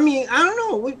 Oh, I mean, I don't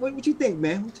know. What you think,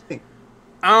 man? What you think?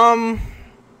 All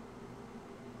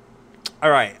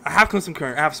right. I have some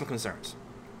concerns.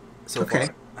 So okay.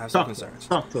 Far, I have some concerns.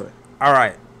 Talk to it. All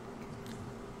right.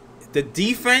 The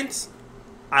defense,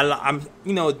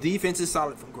 defense is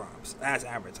solid from Grimes as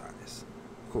advertised.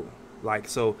 Cool.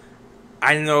 So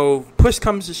I know push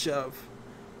comes to shove,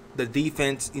 the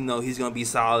defense, he's gonna be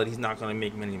solid. He's not gonna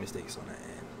make many mistakes on that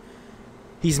end.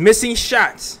 He's missing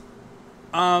shots.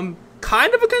 Kind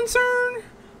of a concern,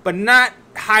 but not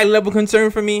high level concern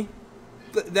for me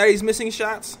that he's missing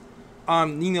shots.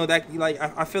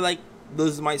 I feel like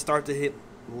those might start to hit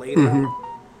later. Mm-hmm.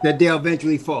 That they'll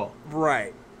eventually fall.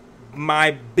 Right.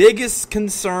 My biggest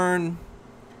concern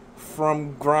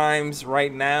from Grimes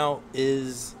right now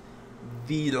is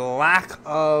the lack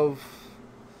of,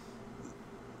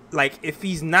 if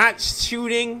he's not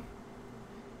shooting,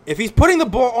 if he's putting the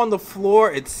ball on the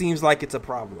floor, it seems like it's a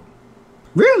problem.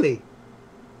 Really?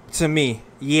 To me,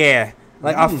 yeah.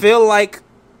 I feel like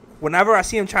whenever I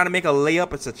see him trying to make a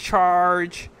layup, it's a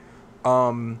charge.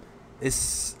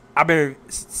 I've been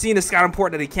seeing the scouting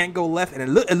report that he can't go left, and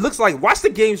it looks like, watch the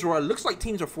games where it looks like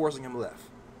teams are forcing him left.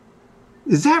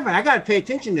 Is that right? I got to pay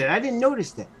attention to that. I didn't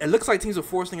notice that. It looks like teams are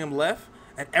forcing him left,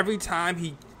 and every time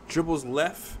he dribbles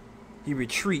left, he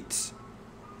retreats,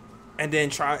 and then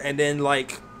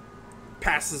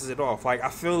passes it off. I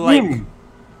feel like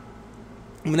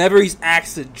whenever he's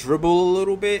asked to dribble a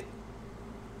little bit,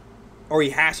 or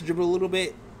he has to dribble a little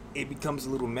bit, it becomes a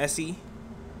little messy.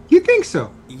 You think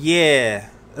so? Yeah.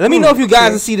 Let me know if you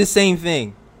guys see the same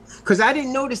thing. Because I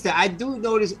didn't notice that. I do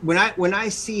notice when I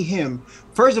see him,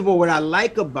 first of all, what I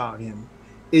like about him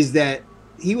is that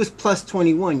he was plus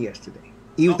 21 yesterday.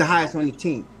 He was the highest on the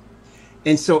team.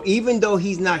 And so even though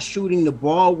he's not shooting the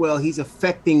ball well, he's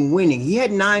affecting winning. He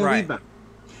had 9 rebounds.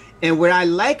 And what I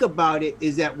like about it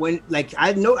is that when,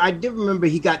 I did remember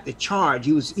he got the charge.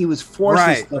 He was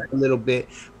forcing stuff a little bit.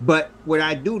 But what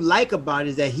I do like about it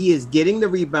is that he is getting the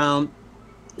rebound.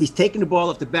 He's taking the ball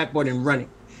off the backboard and running.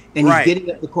 And he's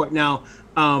getting up the court. Now,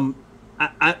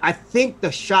 I think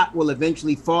the shot will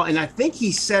eventually fall. And I think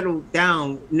he settled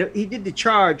down. He did the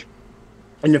charge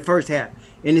in the first half.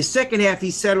 In the second half, he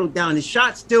settled down. His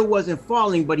shot still wasn't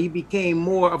falling, but he became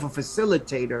more of a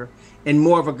facilitator and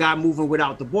more of a guy moving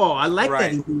without the ball. I like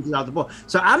that he moves without the ball.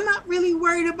 So I'm not really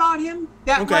worried about him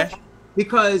that much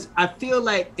because I feel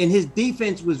like, and his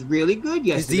defense was really good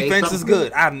yesterday. His defense is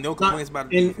good. I have no complaints about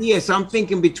it. So I'm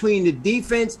thinking between the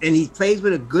defense, and he plays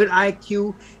with a good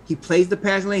IQ. He plays the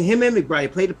passing lane. Him and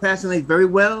McBride played the passing lane very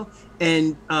well.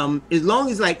 And as long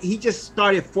as he just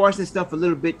started forcing stuff a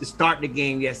little bit to start the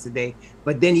game yesterday,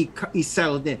 but then he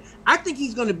settled in. I think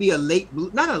he's going to be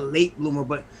not a late bloomer,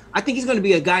 but I think he's going to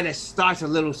be a guy that starts a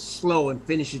little slow and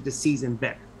finishes the season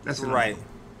better. That's right.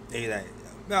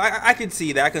 No, I can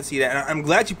see that. And I'm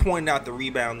glad you pointed out the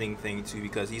rebounding thing too,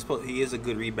 because he is a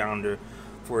good rebounder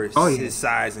for his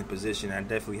size and position. That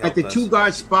definitely helped at the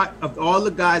 2-guard spot. Of all the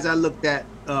guys I looked at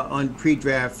on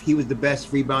pre-draft, he was the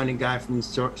best rebounding guy from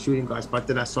the shooting guard spot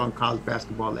that I saw in college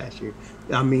basketball last year.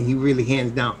 I mean, he really,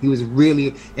 hands down, he was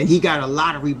really, and he got a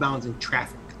lot of rebounds in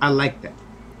traffic. I like that.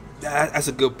 That's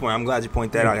a good point. I'm glad you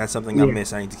pointed that out. That's something I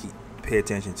missed. I need to pay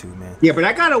attention to, man. Yeah, but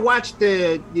I gotta watch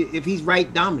if he's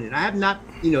right dominant. I have not,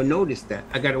 noticed that.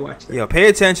 I gotta watch that. Yeah, pay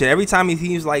attention. Every time he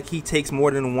seems like he takes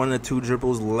more than 1 or 2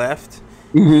 dribbles left,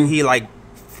 Mm-hmm. he like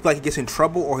he gets in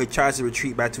trouble, or he tries to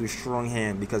retreat back to his strong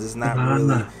hand because it's not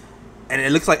really. And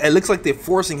it looks like they're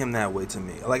forcing him that way to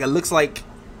me. Like it looks like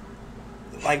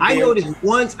I noticed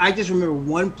once. I just remember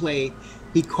one play.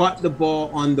 He caught the ball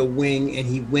on the wing and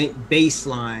he went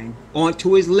baseline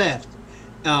onto his left,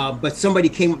 but somebody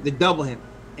came up to double him,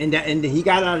 and he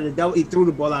got out of the double. He threw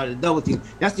the ball out of the double team.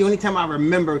 That's the only time I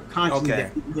remember consciously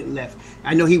that he went left.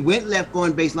 I know he went left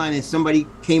going baseline, and somebody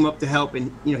came up to help,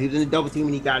 and he was in the double team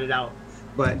and he got it out.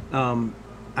 But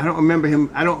I don't remember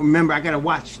him. I don't remember. I gotta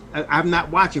watch. I'm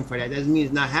not watching for that. Doesn't mean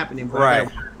it's not happening. But right.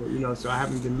 So I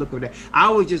haven't been looking for that. I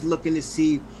was just looking to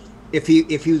see if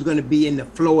he was going to be in the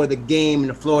flow of the game and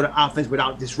the flow of the offense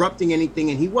without disrupting anything,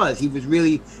 and he was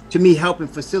really, to me, helping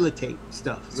facilitate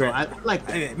stuff. So right. I like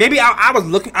that. Maybe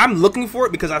I'm looking for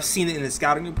it because I've seen it in the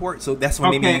scouting report. So that's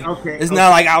what made me. It's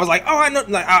not like I was like, oh, I know,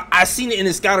 like I seen it in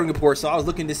the scouting report. So I was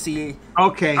looking to see.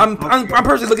 I'm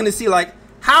personally looking to see like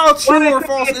how true or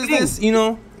false is this?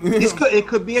 It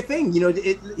could be a thing,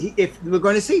 if we're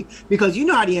going to see, because you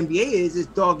know how the NBA is, it's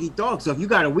dog eat dog. So if you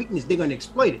got a weakness, they're going to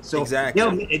exploit it. So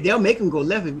exactly. they'll make him go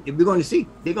left. If we're going to see,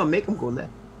 they're going to make him go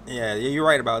left. Yeah, you're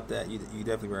right about that. You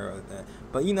definitely right about that.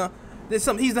 But there's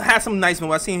he's had some nice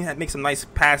moves. I've seen him make some nice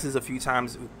passes a few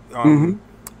times. In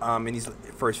these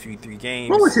first 3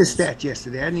 games. What was his stat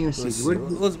yesterday? I didn't even see. I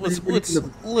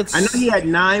know he had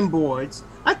 9 boards.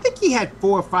 I think he had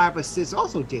 4 or 5 assists.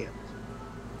 Also, JL.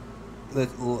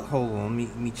 Hold on,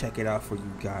 let me check it out for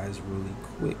you guys really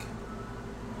quick.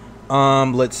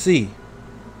 Let's see.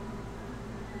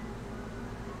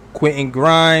 Quentin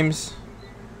Grimes,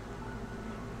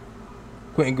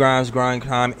 grind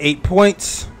time, 8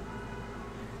 points,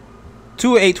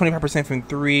 2 of 8, 25% from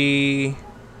 3,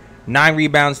 9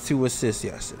 rebounds, 2 assists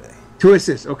yesterday. 2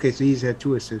 assists. Okay, so he's had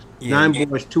 2 assists. Yeah. 9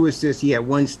 boards, 2 assists. He had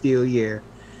 1 steal. Yeah,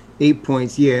 8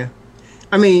 points. Yeah,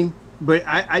 I mean. But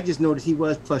I just noticed he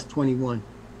was plus 21.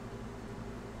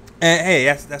 And hey,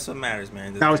 that's what matters,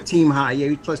 man. That was team high. Yeah,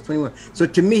 he was plus 21. So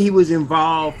to me, he was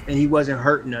involved and he wasn't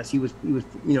hurting us. He was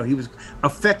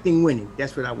affecting winning.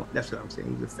 That's what I'm saying.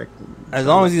 He was affecting winning. As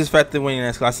long as he's affecting winning,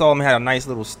 that's cool. I saw him had a nice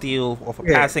little steal off a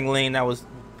passing lane. That was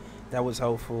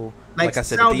helpful. Like I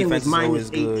said, Selden the defense is always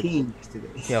good. Yesterday.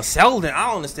 Yeah, Selden, I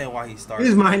don't understand why he started.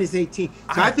 He was minus 18. So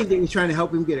I think they were trying to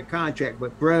help him get a contract.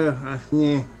 But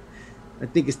I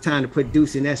think it's time to put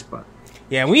Deuce in that spot.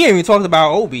 Yeah, we ain't even talked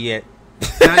about Obi yet.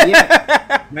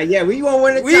 Not yet. We won't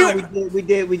win the time. We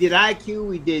did IQ.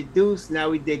 We did Deuce.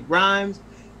 Now we did Grimes.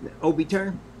 Obi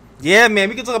turn. Yeah, man.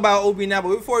 We can talk about Obi now,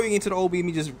 but before we get into the Obi, let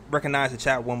me just recognize the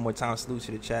chat one more time. Salute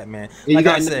to the chat, man. Like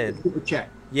I said, super chat.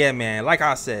 Yeah, man. Like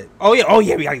I said. Oh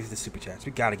yeah. We gotta get to the super chats.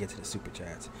 We gotta get to the super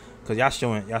chats because y'all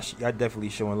definitely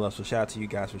showing love. So shout out to you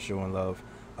guys for showing love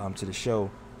to the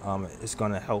show. It's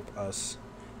gonna help us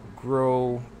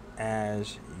grow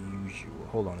as usual.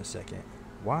 Hold on a second.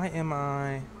 Why am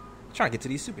I trying to get to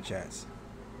these super chats?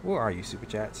 Where are you, super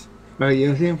chats? Oh, you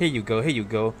know what I'm saying? Here you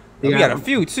go. We got a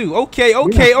few too. Okay. You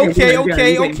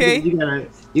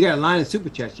got a line of super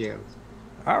chats, yeah.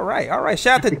 All right.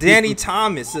 Shout out to Danny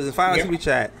Thomas. Says final super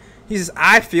chat. He says,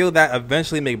 I feel that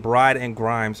eventually McBride and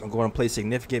Grimes are going to play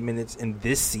significant minutes in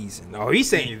this season. Oh, he's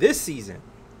saying this season.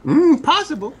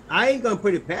 Possible. I ain't gonna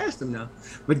put it past them now,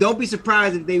 but don't be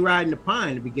surprised if they ride in the pine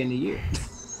at the beginning of the year.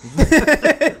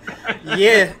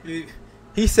 Yeah,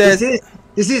 he says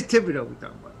this is Thibodeau we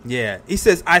talking about. Yeah, he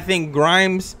says I think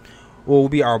Grimes will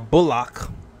be our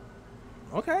Bullock.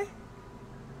 Okay.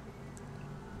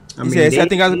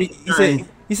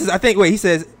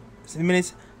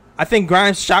 I think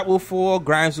Grimes' shot will fall.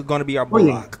 Grimes is going to be our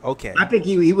Bullock. Yeah. Okay. I think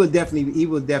he will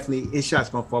definitely his shot's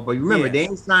going to fall. But remember, they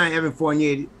ain't signed Evan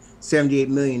Fournier $78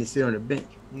 million to sit on the bench.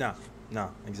 No,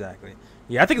 exactly.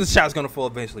 Yeah, I think the shot's going to fall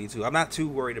eventually too. I'm not too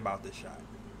worried about this shot.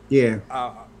 Yeah.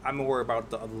 I'm worried about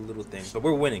the other little things, but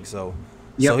we're winning, so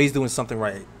he's doing something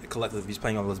right collectively. He's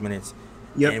playing all those minutes.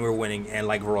 Yep. And we're winning, and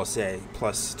like Veral said,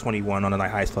 plus 21 on the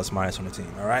highest plus minus on the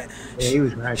team. All right. Yeah, he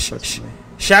was right.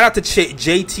 Shout out to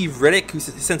JT Riddick, who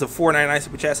sends a $4.99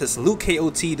 super chat. Says, "Salute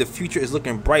KOT. The future is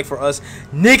looking bright for us.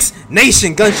 Knicks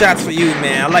Nation. Gunshots for you,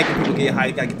 man. I like when people get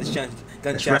hyped. Gotta get the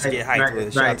gunshots to get hyped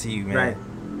with. Shout out to you, man. Right.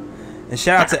 And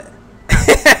shout out to."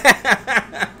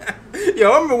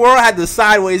 Yo, I remember World had the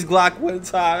sideways Glock one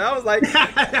time. I was like,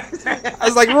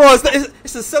 Raw,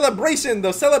 it's a celebration.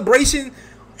 The celebration.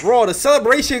 Raw, the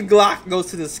celebration Glock goes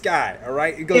to the sky, all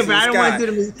right? It goes to the sky.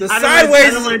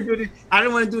 I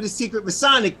don't want to do the secret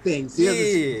Masonic thing.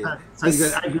 See,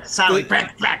 silent,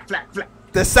 black.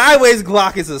 The sideways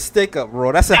Glock is a stick up,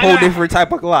 bro. That's a whole different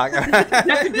type of Glock.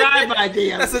 That's a drive-by,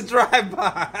 deal. That's a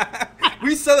drive-by.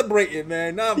 We celebrate it,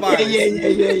 man. Not violence.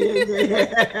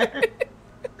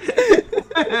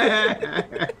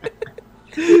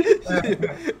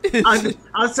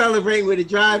 I'm celebrating with a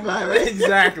drive-by, right?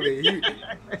 Exactly.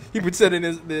 He pretending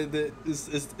is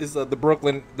the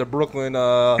Brooklyn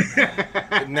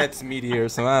Nets media or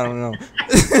something. I don't know.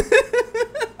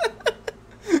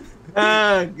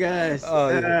 Oh gosh.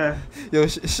 Yo,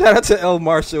 shout out to El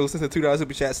Marshall since the $2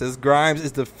 super chat says Grimes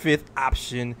is the 5th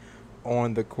option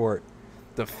on the court.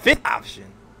 The 5th option.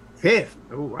 5th.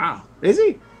 Oh wow. Is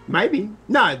he? Might be.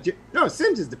 No,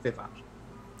 Sims is the 5th option.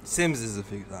 Sims is the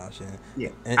 5th option. Yeah.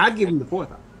 And I'll give him the 4th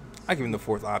option. I give him the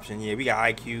 4th option. Yeah, we got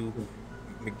IQ,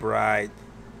 McBride.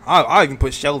 I'll even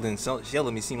put Sheldon.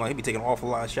 Sheldon me seem like he be taking an awful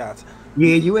lot of shots.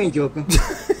 Yeah, you ain't joking.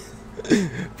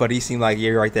 But he seemed like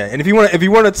right there. And if you want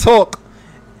to talk,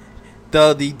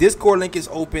 the Discord link is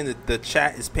open. The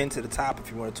chat is pinned to the top. If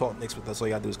you want to talk Knicks with us, all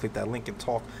you gotta do is click that link and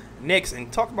talk Knicks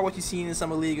and talk about what you seen in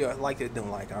summer league or like it,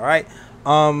 don't like. All right.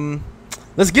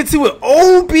 Let's get to it.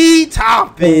 OB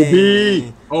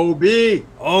topic. OB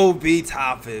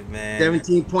topic, man.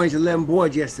 17 points, 11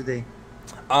 boards yesterday.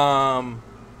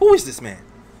 Who is this man?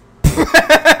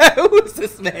 Who is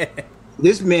this man?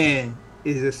 This man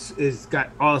is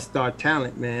got all-star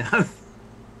talent, man.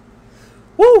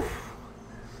 Woo!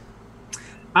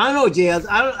 I don't know, JLs.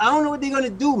 I don't know what they're gonna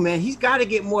do, man. He's got to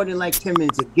get more than like 10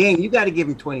 minutes a game. You got to give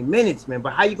him 20 minutes, man.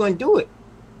 But how you gonna do it?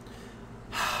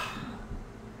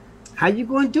 How you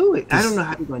gonna do it? I don't know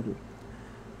how you're gonna do it.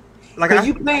 Like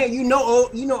you playing, you know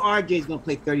RJ's gonna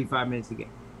play 35 minutes a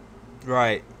game,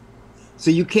 right?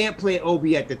 So you can't play OB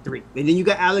at the 3, and then you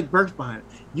got Alec Burks behind him.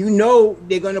 You know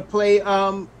they're gonna play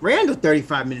Randall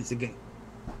 35 minutes a game.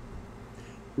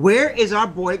 Where is our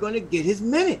boy gonna get his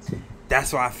minutes?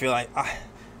 That's why I feel like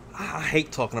I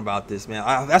hate talking about this,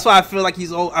 man. That's why I feel like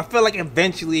he's old. I feel like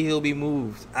eventually he'll be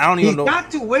moved. I don't even know. He's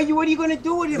got to. What are you going to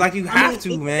do with him? Like you have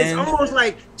to, man. It's almost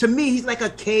like, to me, he's like a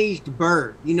caged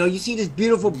bird. You know, you see this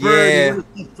beautiful bird, you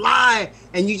want to fly,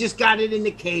 and you just got it in the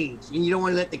cage, and you don't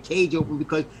want to let the cage open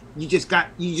because you just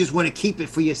want to keep it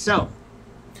for yourself.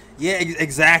 Yeah,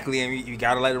 exactly. And you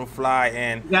got to let him fly,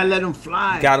 and you got to let him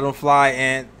fly.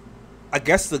 And I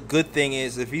guess the good thing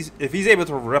is if he's able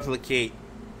to replicate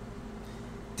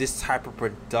this type of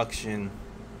production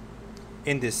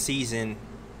in this season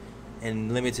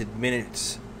in limited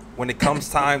minutes, when it comes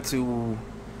time to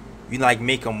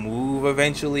make a move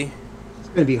eventually, it's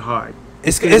gonna be hard.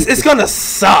 It's gonna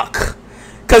suck,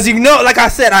 cause like I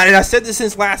said, I said this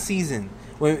since last season.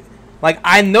 When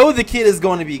I know the kid is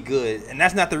going to be good, and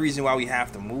that's not the reason why we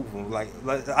have to move him.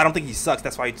 I don't think he sucks.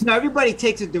 That's why. No, everybody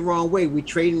takes it the wrong way. We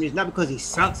trade him. It's not because he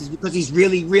sucks. It's because he's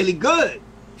really, really good.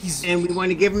 And we want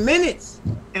to give him minutes,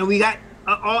 and we got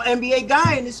an all NBA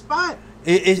guy in this spot.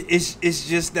 It's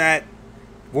just that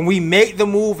when we make the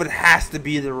move, it has to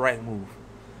be the right move.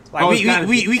 We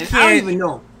can't. I don't even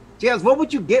know, Jails. What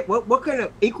would you get? What kind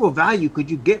of equal value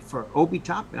could you get for Obi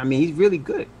Toppin? I mean, he's really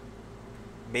good.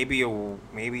 Maybe a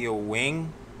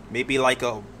wing. Maybe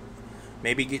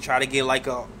try to get like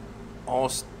a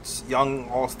young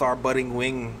all-star budding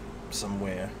wing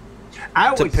somewhere.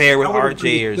 To pair with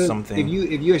RJ or something.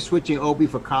 If you're switching Obi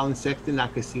for Colin Sexton, I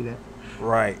could see that.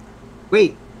 Right.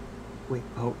 Wait.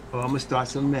 Oh, I'm gonna start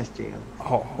some mess, JL.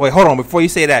 Oh, wait, hold on. Before you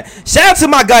say that, shout out to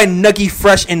my guy Nucky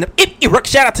Fresh in the.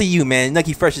 Shout out to you, man.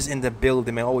 Nucky Fresh is in the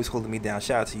building, man. Always holding me down.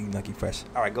 Shout out to you, Nucky Fresh.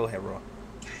 All right, go ahead, bro.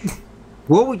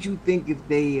 What would you think if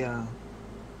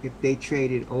they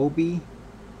traded Obi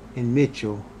and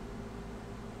Mitchell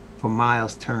for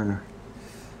Miles Turner?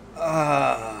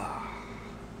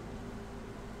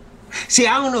 See,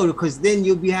 I don't know, because then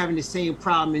you'll be having the same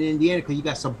problem in Indiana because you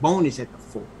got Sabonis at the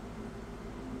 4.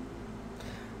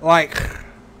 I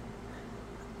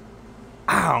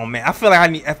don't know, man. I feel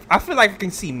like I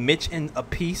can see Mitch in a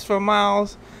piece for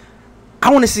Miles.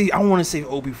 I want to save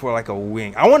Obi for a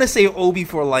wing. I want to save Obi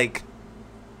for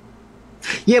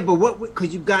Yeah, but what?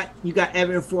 Because you got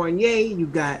Evan Fournier. You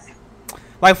got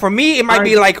for me, it might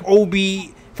be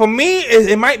Obi. For me,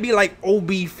 it might be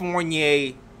Obi,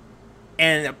 Fournier,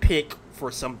 and a pick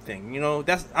for something.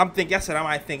 That's I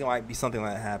might think it might be something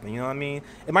like that happen. You know what I mean?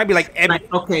 It might be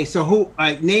okay, so who?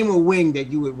 Name a wing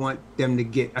that you would want them to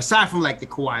get aside from the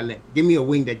Kawhi Leonard. Give me a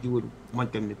wing that you would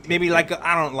want them to take. Maybe I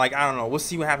don't know. We'll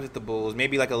see what happens with the Bulls.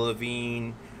 Maybe a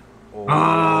Levine.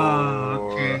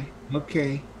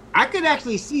 Okay. I could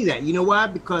actually see that. You know why?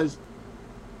 Because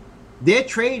they're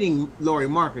trading Lauri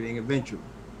Marketing eventually.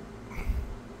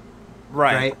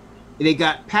 Right? They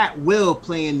got Pat Will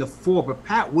playing the 4, but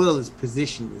Pat Will is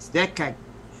positionless. That guy,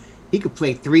 He could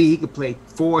play 3. He could play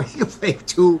 4. He could play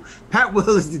 2. Pat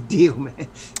Will is the deal, man.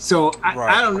 So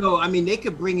I don't know. I mean, they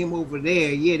could bring him over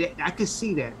there. Yeah, I could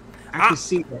see that. I could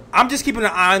see that. I'm just keeping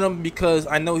an eye on him because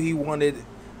I know he wanted.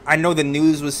 I know the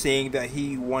news was saying that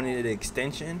he wanted an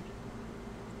extension,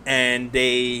 and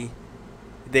they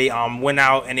went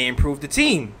out and they improved the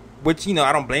team, which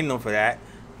I don't blame them for that.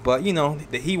 But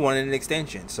that he wanted an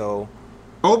extension. So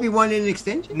Obi wanted an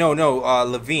extension? No,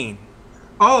 Levine.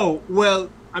 Oh well.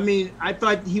 I mean, I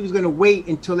thought he was going to wait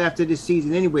until after this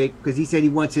season anyway, because he said he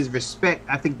wants his respect.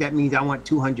 I think that means I want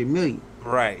 $200 million.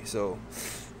 Right. So,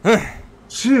 I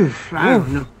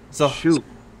don't know. So, shoot.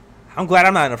 I'm glad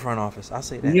I'm not in the front office. I'll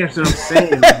say that. Yeah, that's what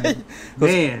I'm saying,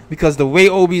 man. Because the way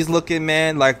Obi's looking,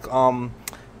 man, like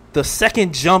the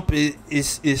second jump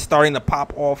is starting to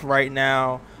pop off right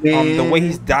now. The way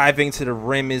he's diving to the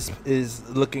rim is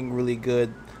looking really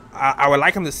good. I would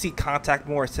like him to see contact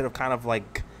more instead of kind of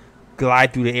like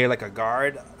glide through the air like a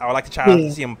guard. I would like to try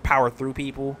to see him power through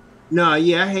people. No,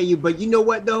 yeah, I hear you. But you know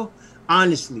what, though?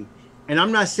 Honestly, and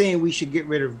I'm not saying we should get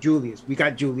rid of Julius. We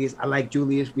got Julius. I like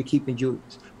Julius. We're keeping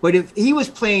Julius. But if he was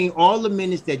playing all the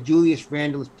minutes that Julius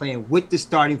Randle is playing with the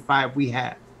starting 5 we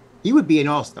have, he would be an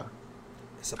all-star.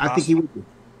 I think he would be.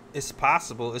 It's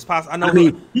possible. I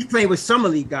mean, he's playing with summer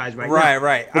league guys now.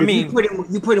 Right. I mean,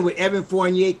 you put him with Evan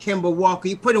Fournier, Kemba Walker.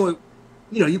 You put him with,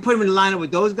 you put him in the lineup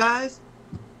with those guys.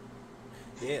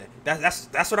 Yeah,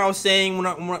 that's what I was saying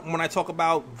when I talk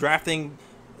about drafting.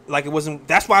 Like it wasn't.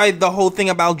 That's why the whole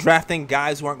thing about drafting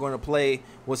guys who aren't going to play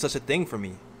was such a thing for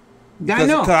me. I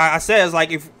know. Because I said it's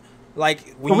like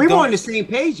when we were on the same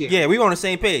page here. Yeah, we were on the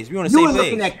same page. You were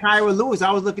looking at Kyra Lewis.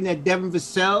 I was looking at Devin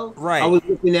Vassell. Right. I was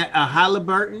looking at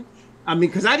Halliburton. I mean,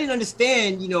 because I didn't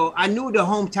understand. I knew the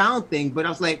hometown thing, but I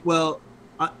was like, well,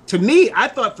 to me, I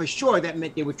thought for sure that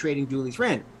meant they were trading Julius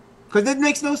Randle, because it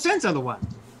makes no sense otherwise.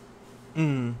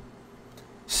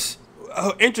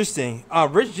 Oh, interesting.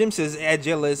 Rich Jim says, at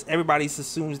Ellis, everybody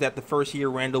assumes that the first year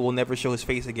Randall will never show his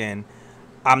face again.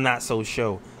 I'm not so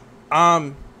sure.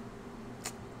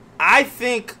 I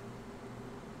think,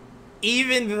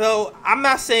 even though I'm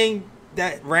not saying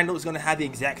that Randall is going to have the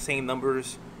exact same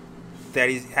numbers that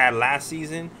he had last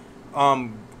season, I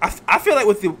feel like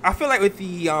with the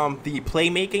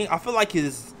playmaking, I feel like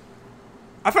his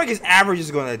average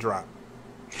is going to drop.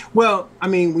 Well, I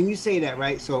mean, when you say that,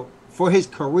 right? So for his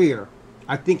career,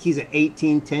 I think he's an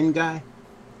 18-10 guy.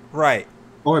 Right.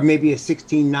 Or maybe a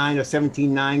 16-9 or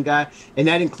 17-9 guy. And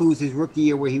that includes his rookie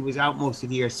year where he was out most of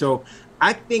the year. So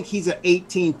I think he's an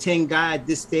 18-10 guy at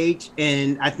this stage.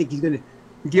 And I think he's going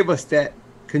to give us that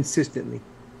consistently.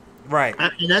 Right.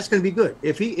 And that's going to be good.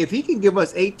 If he can give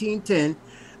us 18-10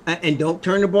 and don't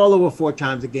turn the ball over 4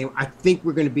 times a game, I think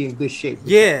we're going to be in good shape.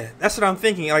 Yeah, that's what I'm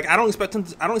thinking. Like I don't expect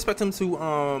him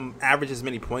to average as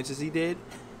many points as he did.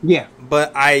 Yeah.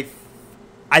 But I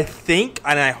think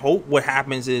and I hope what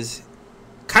happens is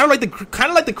kind of like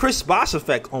the Chris Bosh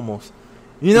effect almost.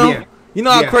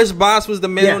 How Chris Bosh was the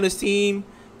man on his team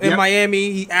in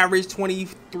Miami. He averaged 21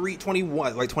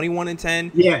 and 10.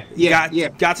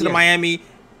 Got to the Miami.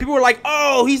 People were like,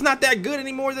 "Oh, he's not that good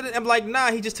anymore." I'm like,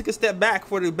 "Nah, he just took a step back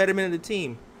for the betterment of the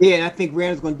team." Yeah, and I think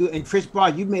Randall's going to do it. And Chris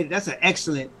Bosh, that's an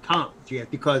excellent comp,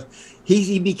 Jeff, because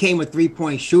he became a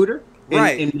 3-point shooter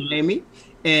in Miami,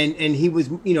 and he was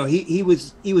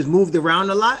he was moved around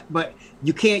a lot, but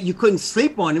you couldn't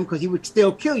sleep on him because he would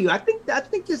still kill you. I think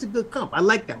that's a good comp. I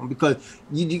like that one because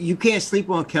you can't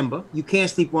sleep on Kemba, you can't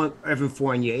sleep on Evan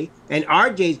Fournier, and I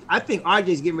think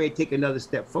RJ's getting ready to take another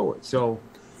step forward. So.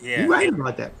 Yeah. You're right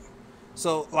about that.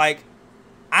 So, like,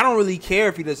 I don't really care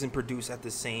if he doesn't produce at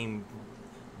the same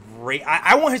rate.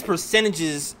 I want his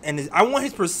percentages and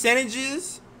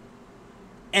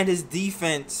his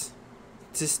defense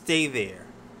to stay there.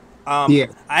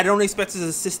 I don't expect his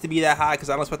assists to be that high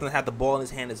because I don't expect him to have the ball in his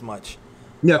hand as much.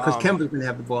 No, because Kemba's going to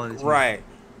have the ball in his hand. Right.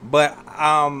 But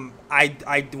I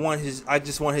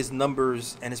just want his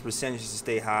numbers and his percentages to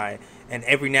stay high. And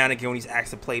every now and again when he's asked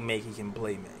to play make, he can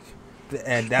play make.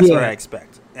 And that's what I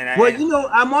expect.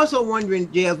 I'm also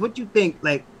wondering, Jales, what you think?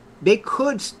 Like, they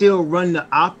could still run the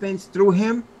offense through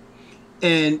him,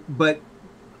 and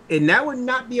that would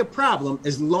not be a problem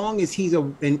as long as he's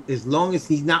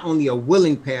not only a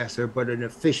willing passer but an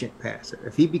efficient passer.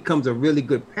 If he becomes a really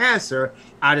good passer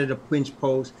out of the pinch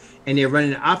post and they're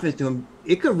running the offense to him,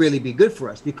 it could really be good for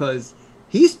us because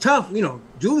he's tough.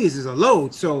 Julius is a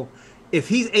load, so. If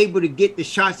he's able to get the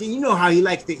shots, and you know how he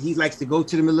likes to go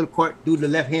to the middle of the court, do the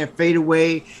left hand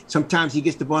fadeaway. Sometimes he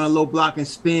gets the ball on a low block and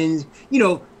spins.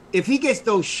 If he gets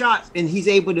those shots and he's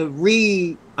able to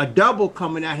read a double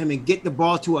coming at him and get the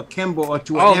ball to a Kemba or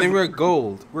to then we're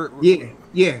gold.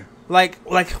 Yeah. Like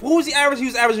what was the average? He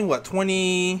was averaging what,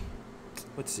 20?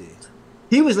 Let's see.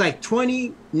 He was like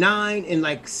 29 and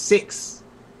like 6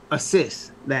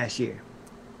 assists last year.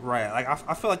 Right. Like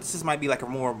I feel like this might be like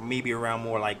maybe around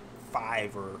more like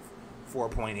 5 or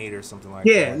 4.8 or something like that.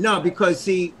 Yeah, no, because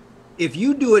see, if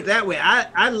you do it that way,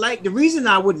 I like, the reason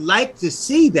I would like to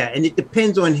see that, and it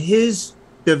depends on his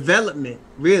development,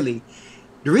 really.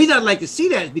 The reason I'd like to see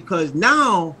that is because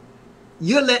now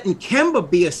you're letting Kemba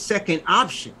be a second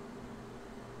option.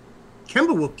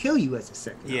 Kemba will kill you as a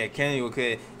second. Yeah, option. Kemba will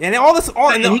kill. And all this,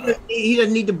 he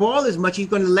doesn't need the ball as much. He's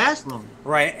going to last longer.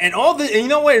 Right, and all this, and you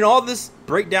know what? And all this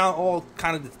breakdown, all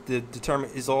kind of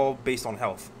determined is all based on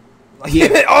health. Like,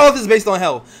 yeah, all of this is based on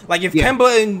health. Like if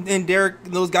Kemba and Derek,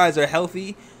 those guys are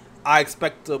healthy, I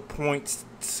expect the points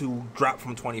to drop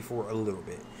from 24 a little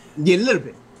bit. Yeah, a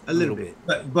little bit.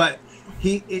 But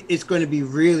it's going to be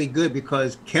really good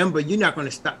because Kemba, you're not going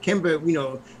to stop Kemba. You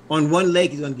know, on one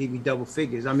leg he's going to give you double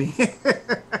figures. I mean,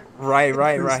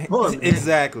 right. Score,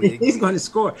 exactly. He's going to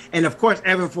score, and of course,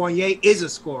 Evan Fournier is a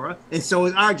scorer, and so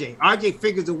is RJ. RJ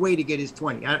figures a way to get his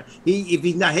 20. If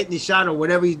he's not hitting the shot or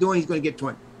whatever he's doing, he's going to get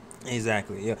 20.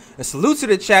 Exactly, yeah. And salute to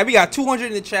the chat. We got 200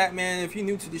 in the chat, man. If you're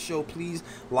new to the show, please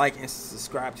like and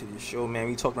subscribe to the show, man.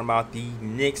 We talking about the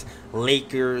Knicks,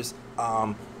 Lakers,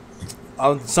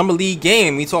 summer league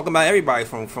game. We talking about everybody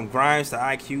from Grimes to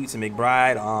IQ to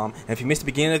McBride. And if you missed the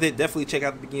beginning of it, definitely check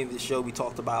out the beginning of the show. We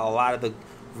talked about a lot of the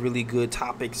really good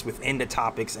topics within the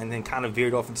topics, and then kind of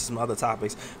veered off into some other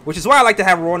topics, which is why I like to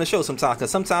have Raw on the show sometimes, because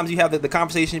sometimes you have the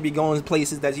conversation be going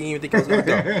places that you didn't even think it was going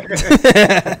to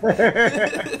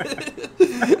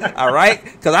go. All right,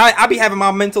 because I be having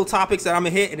my mental topics that I'm gonna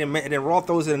hit, and then Raw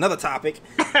throws in another topic,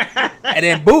 and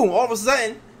then boom, all of a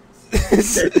sudden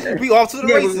we off to the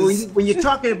races. When you're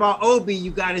talking about Obi,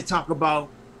 you got to talk about,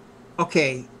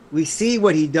 okay, we see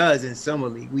what he does in Summer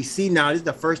League. We see now, this is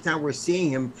the first time we're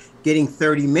seeing him getting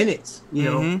 30 minutes, you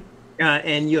know,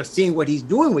 and you're seeing what he's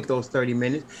doing with those 30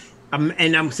 minutes.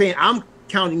 And I'm saying, I'm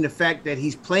counting the fact that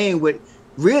he's playing with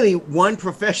really one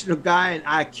professional guy in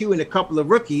IQ and a couple of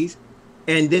rookies,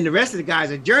 and then the rest of the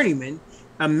guys are journeymen.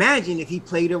 Imagine if he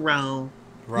played around,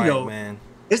 right, you know, man.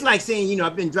 It's like saying, you know,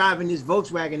 I've been driving this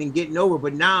Volkswagen and getting over,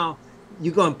 but now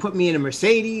you're gonna put me in a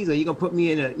Mercedes, or you're gonna put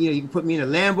me in you can put me in a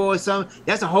Lambo or something.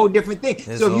 That's a whole different thing.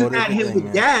 So if you got him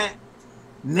with that,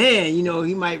 man, you know,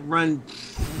 he might run.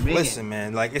 Man. Listen,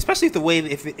 man, like especially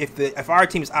if our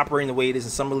team is operating the way it is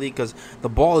in Summer League, because the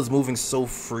ball is moving so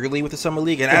freely with the Summer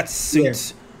League, and that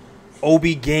suits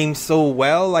Obi game so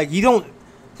well. Like you don't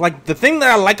like the thing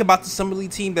that I like about the Summer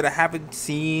League team that I haven't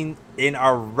seen in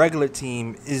our regular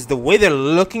team is the way they're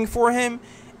looking for him.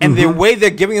 And the way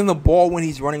they're giving him the ball when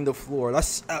he's running the floor.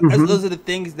 Those are the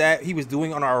things that he was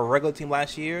doing on our regular team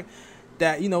last year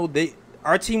that, you know,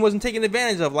 our team wasn't taking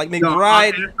advantage of. Like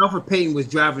McBride. Alfred Payton was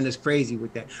driving us crazy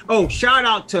with that. Oh, shout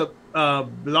out to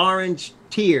Lawrence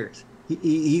Tears.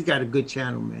 He's got a good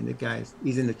channel, man. The guy's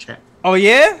he's in the chat. Oh,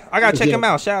 yeah? I got to check him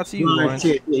out. Shout out to you, Lawrence.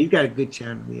 Yeah, he's got a good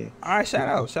channel, yeah. All right, shout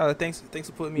out. Thanks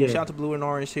for putting me in. Shout out to Blue and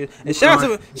Orange here. And shout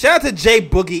out to Jay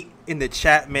Boogie in the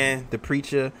chat, man, the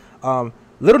preacher.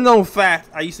 Little known fact,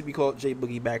 I used to be called Jay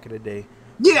Boogie back in the day.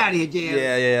 Get out of here,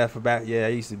 Jay. Yeah, I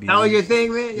used to be. That was your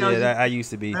thing, man? I used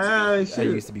to be. I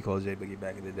used to be called Jay Boogie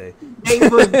back in the day. Jay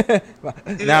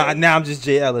Boogie. now I'm just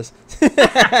Jay Ellis.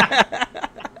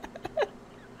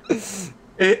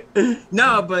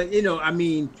 No, but, you know, I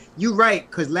mean, you're right,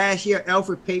 because last year,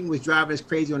 Alfred Payton was driving us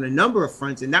crazy on a number of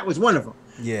fronts, and that was one of them.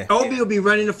 Yeah. Obi will be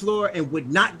running the floor and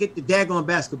would not get the daggone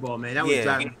basketball, man. That was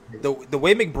driving. The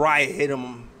way McBride hit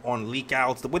him on leak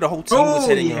outs, the way the whole team was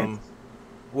hitting him,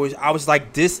 I was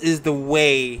like, this is the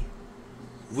way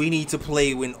we need to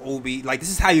play when Obi, like, this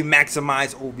is how you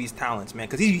maximize Obi's talents, man.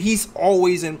 Because he's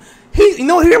always in, you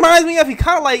know what he reminds me of? He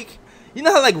kind of like, you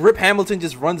know how like Rip Hamilton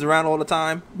just runs around all the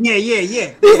time? Yeah.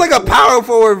 He's like a power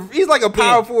forward. He's like a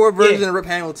power forward version of Rip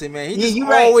Hamilton, man. He's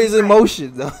just always in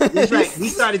motion, though. That's right. He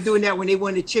started doing that when they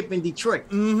won the chip in Detroit.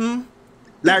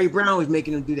 Larry Brown was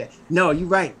making him do that. No, you're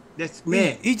right. That's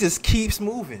man. He just keeps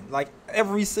moving like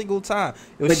every single time.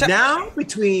 But now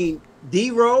between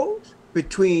D Rose,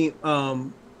 between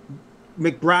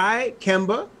McBride,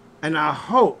 Kemba, and I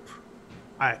hope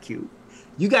IQ,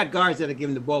 you got guards that are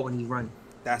giving the ball when he's running.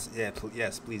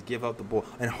 Yes, please give up the ball.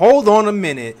 And hold on a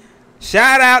minute.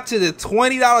 Shout out to the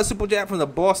 $20 super chat from the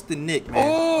Boston Knicks, man.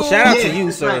 Oh, shout out to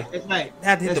you, sir. That's right.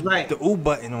 Had to hit the ooh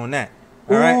button on that.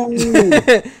 All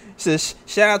right. So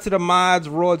shout out to the mods,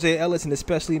 Raw, J. Ellis, and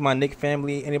especially my Knick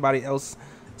family. Anybody else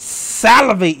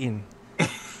salivating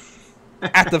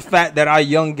at the fact that our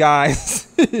young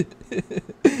guys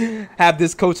have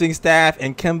this coaching staff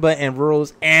and Kemba and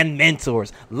Rose and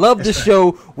mentors. Love the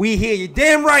show. We here. You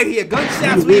damn right here.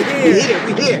 Gunshots. We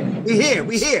here.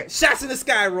 We here. Shots in the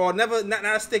sky, Raw. Never, not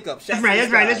a stick up. Shots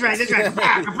That's right.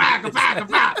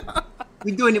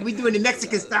 We doing the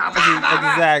Mexican style.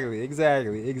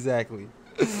 Exactly.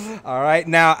 All right.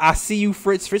 Now I see you,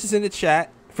 Fritz. Fritz is in the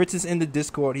chat. Fritz is in the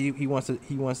Discord. He wants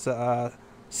to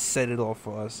set it off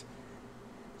for us.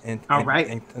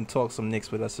 And talk some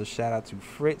Knicks with us. So shout out to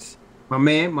Fritz. My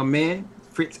man,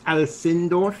 Fritz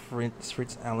Alessandor. Fritz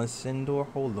Alessandor.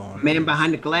 Hold on. Man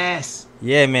behind the glass.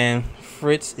 Yeah, man.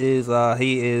 Fritz is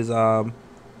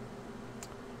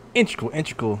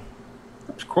integral.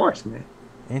 Of course, man.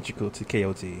 Integral to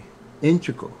KOT.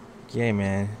 Integral. Yeah,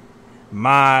 man.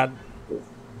 Mod.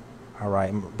 All right,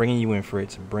 I'm bringing you in,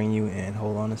 Fritz. Bring you in.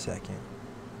 Hold on a second.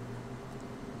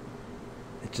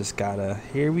 It just gotta.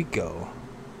 Here we go.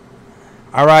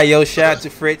 All right, yo, shout out to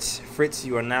Fritz. Fritz,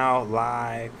 you are now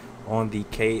live on the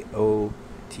KOT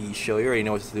show. You already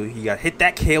know what to do. You got to hit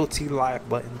that KOT live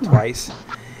button twice.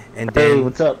 And then, hey,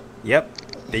 what's up? Yep,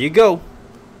 there you go.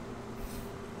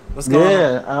 What's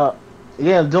going on?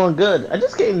 Yeah, I'm doing good. I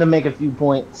just came to make a few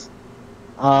points.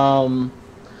 I'm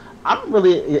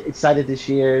really excited this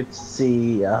year to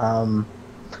see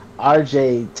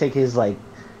RJ take his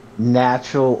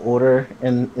natural order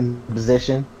in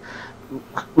position.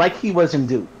 Like he was in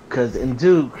Duke, because in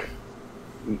Duke,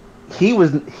 he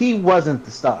wasn't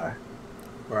the star,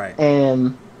 right?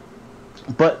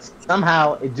 But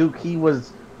somehow at Duke he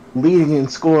was leading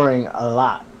and scoring a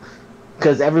lot,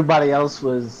 because everybody else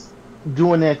was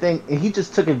doing their thing, and he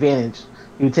just took advantage.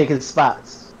 He would take his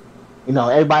spots.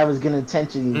 Everybody was getting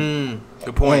attention.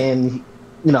 Good point. And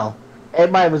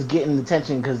everybody was getting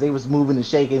attention because they was moving and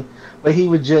shaking, but he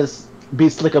would just be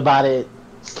slick about it.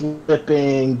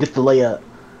 Slipping, get the layup,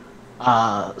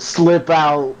 slip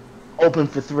out, open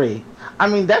for three. I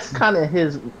mean, that's kind of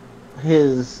his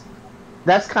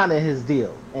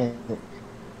deal. And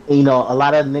a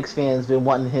lot of Knicks fans been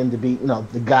wanting him to be,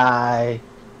 the guy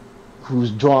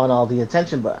who's drawing all the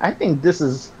attention. But I think this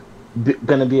is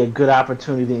going to be a good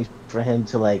opportunity for him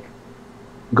to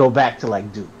go back to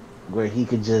Duke, where he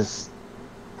could just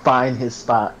find his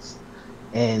spots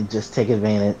and just take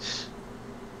advantage.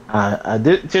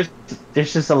 There's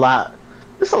just a lot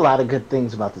of good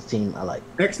things about this team I like.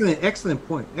 Excellent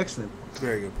point.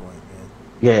 Very good point, man.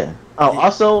 Yeah.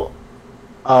 Also,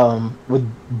 with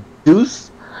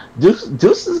Deuce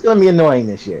is gonna be annoying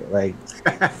this year.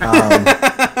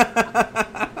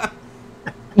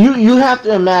 You have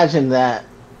to imagine that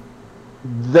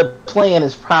the plan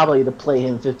is probably to play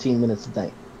him 15 minutes a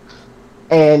night,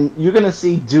 and you're gonna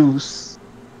see Deuce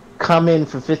come in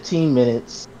for 15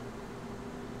 minutes.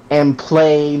 And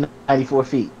play 94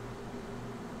 feet.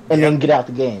 And then get out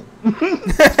the game.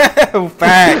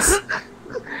 Facts.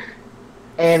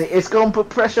 And it's going to put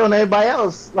pressure on everybody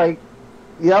else.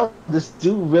 This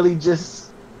dude really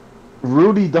just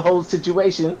Rudied the whole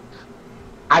situation.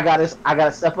 I gotta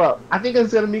step up. I think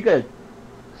it's going to be good.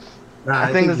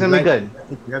 I think it's going to be good. I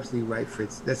think you're absolutely right,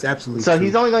 Fritz. That's absolutely so true.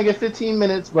 He's only going to get 15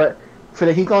 minutes, but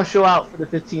he's going to show out for the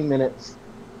 15 minutes.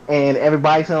 And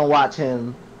everybody's going to watch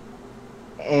him.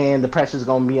 And the pressure's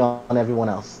gonna be on everyone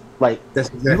else. That's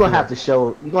exactly you're gonna have to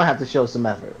show. You're gonna have to show some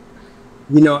effort.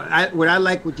 I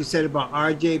like what you said about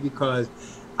RJ, because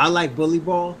I like bully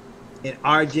ball, and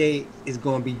RJ is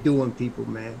gonna be doing people,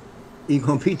 man. He's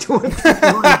gonna be doing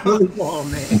people on bully ball,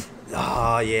 man.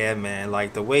 Oh yeah, man!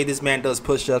 The way this man does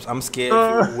push-ups, I'm scared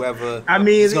for whoever. I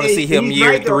mean, is gonna see him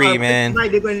year 3, man.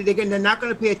 They're not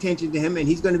gonna pay attention to him, and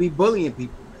he's gonna be bullying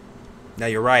people. Now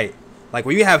you're right.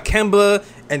 When you have Kemba,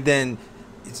 and then.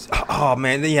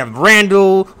 Then you have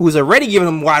Randall, who's already giving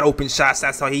him wide open shots.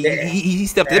 That's how he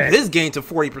stepped up his game to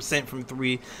 40% from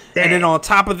 3. And then on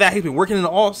top of that, he's been working in the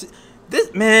off.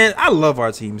 This man, I love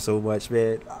our team so much,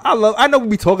 man. I know we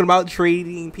be talking about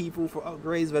trading people for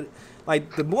upgrades, but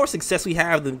the more success we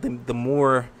have, the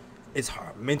more it's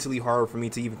mentally hard for me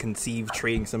to even conceive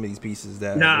trading some of these pieces.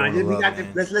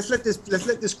 Let's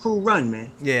let this crew run,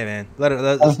 man. Yeah, man.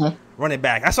 Let's run it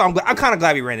back. I'm kind of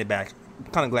glad we ran it back.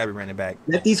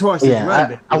 Let these horses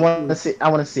run. I want to see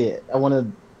it. I want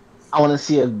to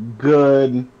see a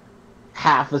good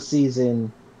half a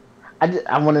season. I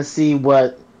want to see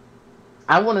what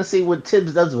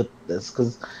Tibbs does with this,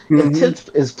 because if Tibbs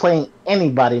is playing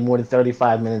anybody more than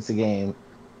 35 minutes a game,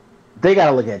 they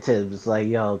gotta look at Tibbs. It's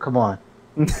yo, come on.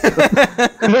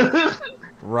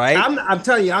 Right? I'm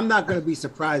telling you, I'm not gonna be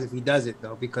surprised if he does it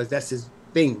though, because that's his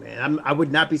thing, man. I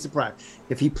would not be surprised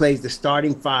if he plays the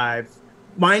starting 5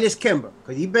 minus Kemba,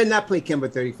 because he better not play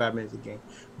Kemba 35 minutes a game.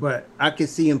 But I could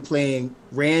see him playing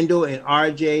Randall and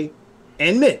RJ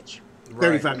and Mitch,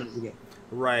 Right. 35 minutes a game.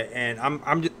 Right, and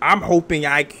I'm hoping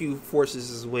IQ forces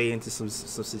his way into some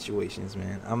situations,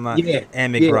 man. I'm not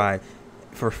and McBride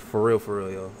for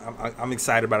real, yo. I'm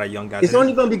excited about our young guys. It's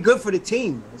only gonna be good for the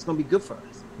team. Man. It's gonna be good for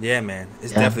us. Yeah, man,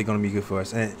 it's definitely gonna be good for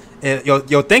us. And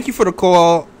yo, thank you for the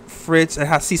call, Fritz. And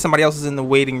I see somebody else is in the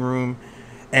waiting room,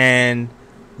 and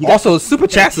also super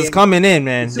chats is coming in,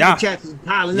 man. Super chats is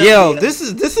piling up. Yo, this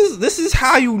is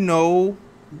how you know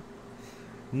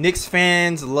Knicks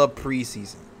fans love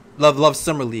preseason. Love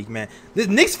summer league, man. The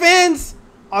Knicks fans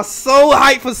are so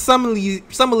hyped for summer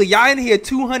league. Y'all in here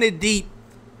 200 deep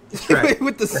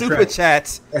with the super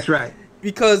chats. That's right.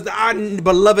 Because our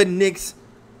beloved Knicks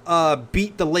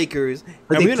beat the Lakers.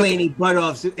 But they playing their butt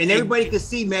off, and everybody can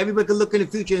see, man. Everybody can look in the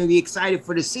future and be excited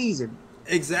for the season.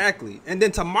 Exactly. And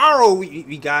then tomorrow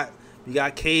we got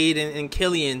Cade and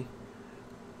Killian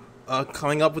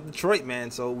coming up with Detroit,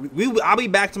 man. So I'll be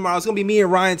back tomorrow. It's gonna be me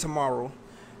and Ryan tomorrow.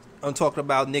 I'm talking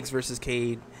about Knicks versus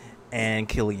Cade and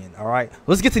Killian. All right,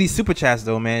 let's get to these super chats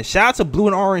though, man. Shout out to Blue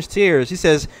and Orange Tears. He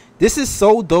says this is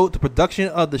so dope. The production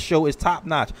of the show is top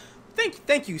notch.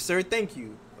 Thank you, sir. Thank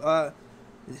you.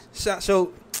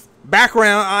 So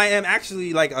background, I am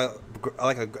actually like a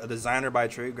designer by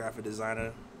trade, graphic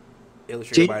designer,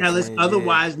 illustrator by Ellis, trade,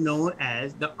 otherwise known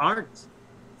as the artist.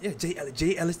 Yeah,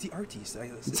 J Ellis the artist.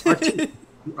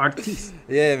 Artiste.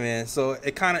 Yeah, man. So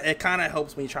it kind of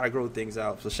helps me try to grow things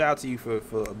out. So shout out to you for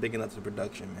bigging up the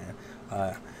production,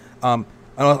 man.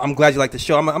 I'm glad you like the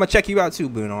show. I'm gonna check you out too,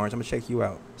 Blue and Orange. I'm gonna check you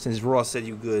out. Since Raw said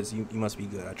you good, so you must be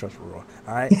good. I trust Raw.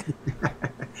 All right.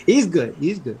 He's good.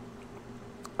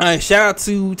 All right. Shout out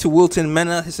to Wilton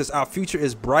Mena. He says our future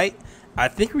is bright. I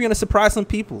think we're gonna surprise some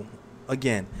people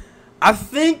again. I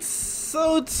think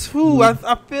so too.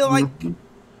 I feel like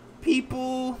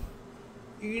people.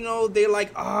 They're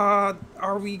like, are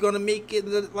we going to make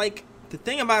it? Like, the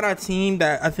thing about our team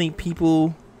that I think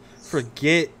people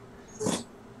forget,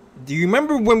 do you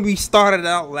remember when we started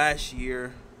out last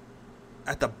year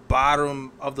at the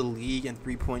bottom of the league in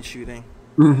three-point shooting?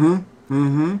 And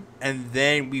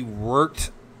then we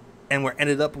worked and we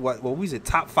ended up, what was it,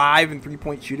 top 5 in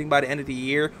three-point shooting by the end of the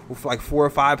year with like 4 or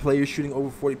 5 players shooting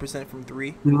over 40% from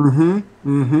three?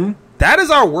 That is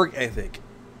our work ethic.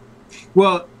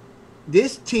 Well,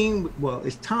 this team,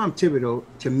 it's Tom Thibodeau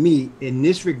to me in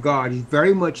this regard. He's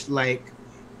very much like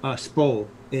Spo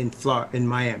in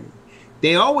Miami.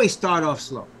 They always start off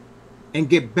slow and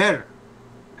get better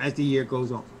as the year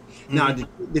goes on. Now,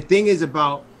 the thing is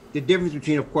about the difference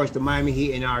between, of course, the Miami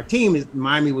Heat and our team is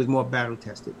Miami was more battle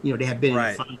tested. They have been in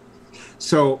the finals.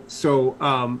 So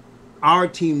our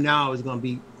team now is going to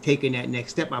be taking that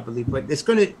next step, I believe. But it's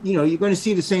going to, you're going to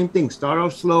see the same thing. Start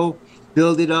off slow,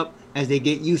 build it up. As they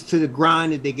get used to the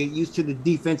grind, as they get used to the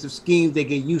defensive schemes, they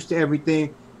get used to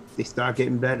everything, they start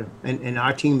getting better. And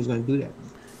our team is going to do that.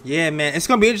 Yeah, man. It's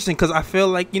going to be interesting because I feel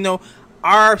like,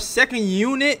 our second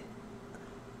unit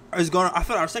is going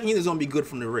to be good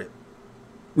from the rip.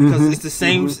 Because it's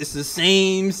the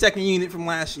same second unit from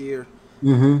last year.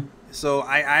 So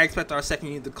I expect our second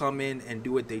unit to come in and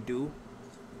do what they do.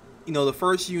 The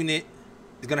first unit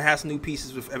is going to have some new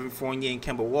pieces with Evan Fournier and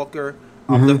Kemba Walker.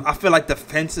 I feel like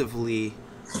defensively,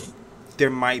 there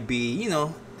might be,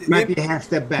 it might be a half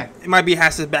step back. It might be a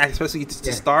half step back, especially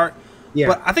to start. Yeah.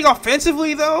 But I think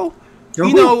offensively, though,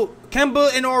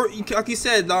 Kemba like you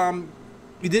said,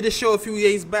 you did a show a few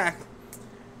days back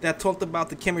that talked about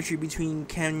the chemistry between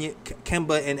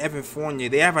Kemba and Evan Fournier.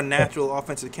 They have a natural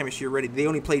offensive chemistry already. They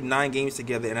only played 9 games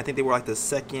together, and I think they were like the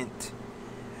second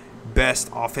best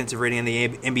offensive rating in the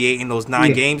NBA in those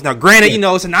 9 games. Now, granted,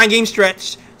 it's a 9-game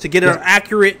stretch. To get an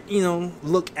accurate,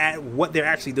 look at what they're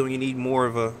actually doing, you need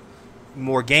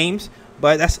more games.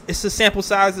 But it's a sample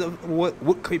size of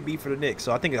what could be for the Knicks.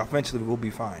 So I think eventually we'll be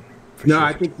fine. Sure.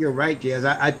 I think you're right, Jazz.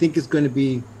 I think it's going to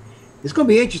be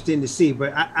interesting to see.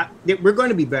 But we're going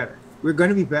to be better. We're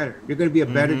going to be better. You're going to be a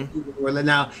better team.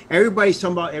 Now, everybody's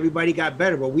talking about everybody got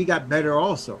better, but we got better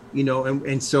also.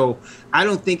 And so I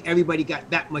don't think everybody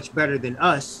got that much better than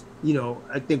us.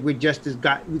 I think we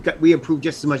improved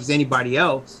just as much as anybody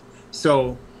else.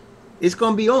 So it's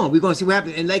going to be on. We're going to see what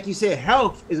happens. And like you said,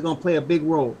 health is going to play a big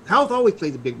role. Health always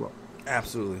plays a big role.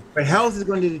 Absolutely. But health is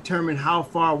going to determine how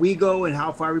far we go and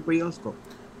how far everybody else goes.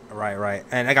 Right.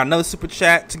 And I got another super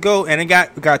chat to go, and we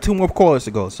got 2 more callers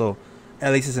to go. So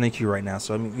Ellis is in the queue right now.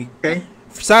 So okay.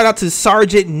 Shout out to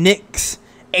Sergeant Knicks,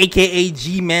 a.k.a.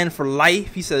 G-Man for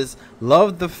life. He says,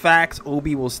 love the facts.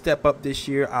 Obi will step up this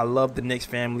year. I love the Knicks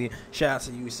family. Shout out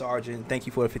to you, Sergeant. Thank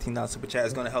you for the $15 super chat.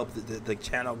 It's going to help the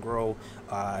channel grow.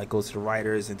 It goes to the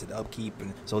writers and to the upkeep.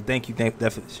 And so thank you.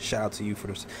 Definitely shout out to you for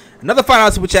this. Another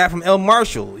 $5 super chat from El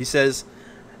Marshall. He says,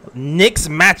 Knicks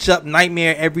matchup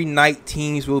nightmare every night.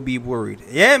 Teams will be worried.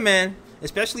 Yeah, man.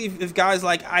 Especially if guys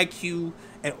like IQ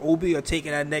and Obi are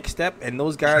taking that next step, and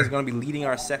those guys are going to be leading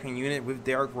our second unit with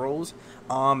Derrick Rose.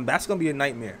 That's going to be a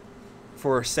nightmare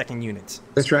for second units.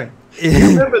 That's right. You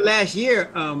remember last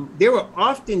year, there were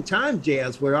often times,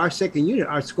 JLs, where our second unit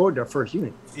outscored our first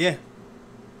unit. Yeah.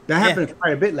 That happened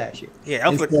quite a bit last year. Yeah,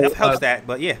 Elf helps that,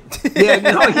 but yeah. Yeah,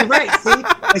 no, you're right.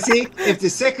 See, if the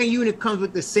second unit comes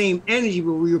with the same energy,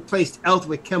 but we replaced Elf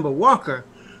with Kemba Walker,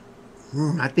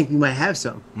 I think we might have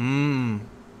some.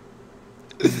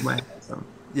 We might have some.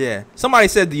 Yeah. Somebody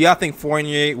said, do y'all think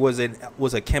Fournier was a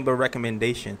Kemba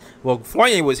recommendation? Well,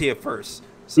 Fournier was here first.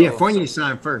 So, yeah, Fournier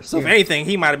signed first. So if anything,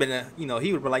 he might have been he would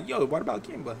have been like, yo, what about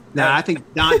Kemba? Nah, I think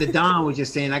Don was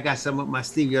just saying, I got something up my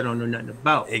sleeve you don't know nothing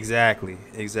about. Exactly.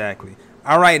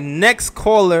 All right, next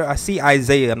caller. I see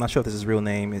Isaiah. I'm not sure if this is his real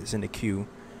name. It's in the queue,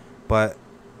 but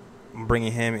I'm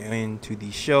bringing him into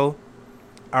the show.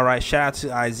 All right, shout out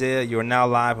to Isaiah. You're now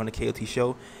live on the KOT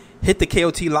show. Hit the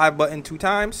KOT live button 2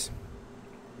 times.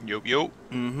 Yo.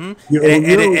 Mm-hmm.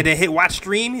 And then hit watch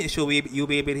stream. You'll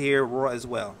be able to hear Raw as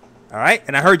well. All right,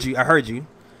 and I heard you.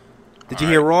 Did you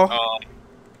hear Raw?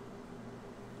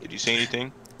 Did you say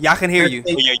anything? Yeah, I can hear you.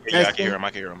 Yeah, I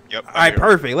can hear him. Yep. All right,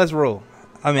 perfect. Let's roll.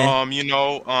 I'm in.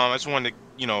 I just wanted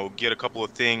to, get a couple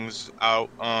of things out.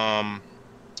 Let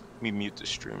me mute the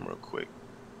stream real quick.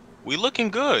 We looking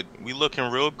good. We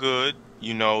looking real good.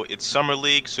 It's summer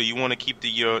league, so you want to keep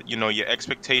your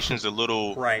expectations a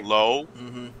little low.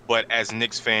 Mm-hmm. But as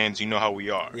Knicks fans, you know how we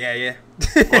are. Yeah.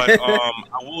 But I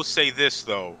will say this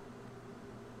though.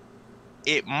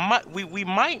 We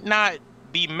might not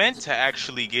be meant to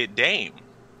actually get Dame.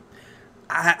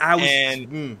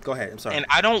 Go ahead. I'm sorry. And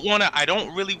I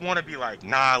don't really want to be like,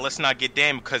 nah, let's not get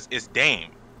Dame because it's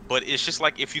Dame. But it's just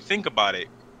like, if you think about it,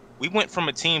 we went from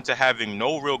a team to having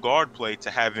no real guard play to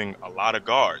having a lot of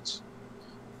guards.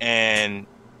 And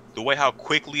the way how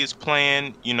Quickley is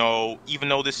playing, even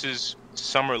though this is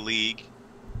summer league,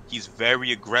 he's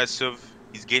very aggressive.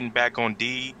 He's getting back on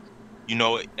D.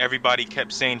 Everybody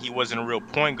kept saying he wasn't a real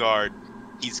point guard.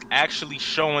 He's actually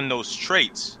showing those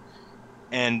traits.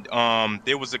 And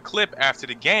there was a clip after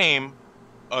the game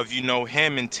of,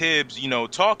 him and Tibbs,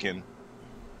 talking.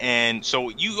 And so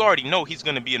you already know he's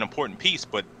going to be an important piece.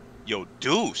 But,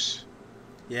 Deuce,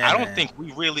 I don't think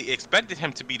we really expected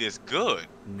him to be this good.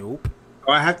 Nope.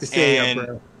 Oh, I have to say,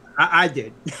 bro, I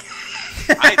did. Listen,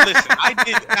 I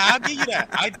did. I'll give you that.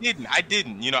 I didn't.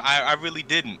 I really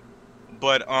didn't.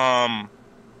 But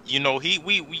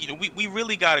we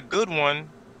really got a good one,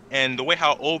 and the way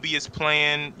how Obi is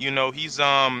playing,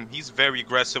 he's very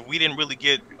aggressive. We didn't really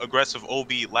get aggressive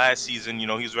Obi last season. He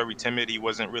was very timid. He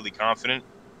wasn't really confident.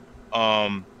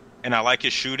 And I like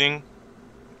his shooting.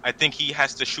 I think he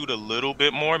has to shoot a little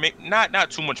bit more,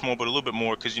 not too much more, but a little bit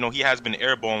more, because he has been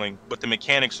airballing, but the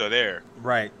mechanics are there.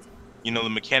 Right. The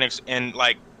mechanics, and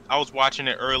like I was watching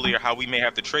it earlier, how we may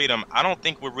have to trade him. I don't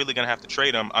think we're really gonna have to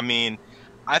trade him. I mean,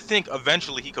 I think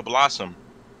eventually he could blossom.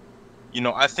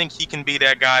 I think he can be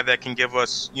that guy that can give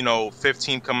us,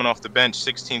 15 coming off the bench,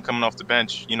 16 coming off the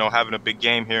bench, having a big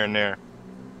game here and there.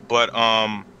 But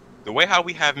the way how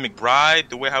we have McBride,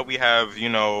 the way how we have,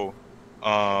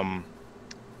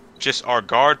 just our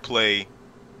guard play,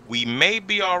 we may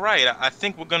be all right. I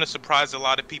think we're going to surprise a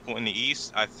lot of people in the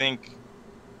East. I think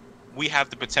we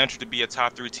have the potential to be a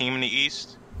top 3 team in the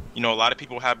East. A lot of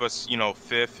people have us,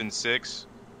 5th and 6th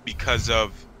because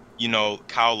of,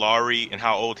 Kyle Lowry and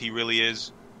how old he really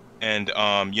is. And,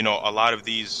 a lot of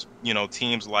these,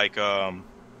 teams like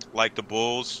the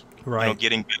Bulls, right,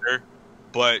 getting better.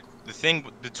 But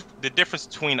the difference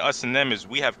between us and them is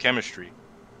we have chemistry.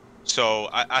 So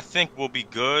I think we'll be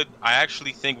good. I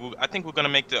think we're gonna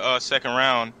make the second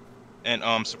round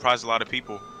and surprise a lot of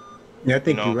people. Yeah, I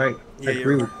think you're right. I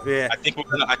agree with you. Yeah. I think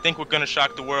we're gonna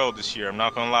shock the world this year. I'm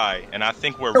not gonna lie, and I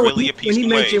think we're really a piece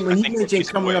away. When he mentioned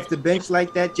coming off the bench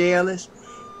like that, J. Ellis,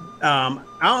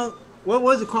 what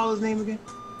was the caller's name again?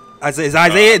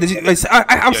 Isaiah.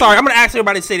 I'm sorry. I'm gonna ask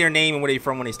everybody to say their name and where they're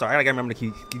from when they start. I gotta remember to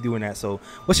keep doing that. So,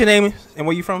 what's your name and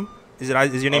where you from? Is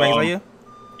your name Isaiah?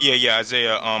 Yeah,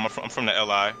 Isaiah. I'm from the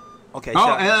LI. Okay.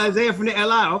 Isaiah from the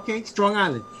LI. Okay, Strong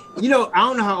Island. I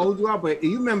don't know how old you are, but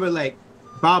you remember like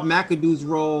Bob McAdoo's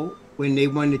role when they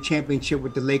won the championship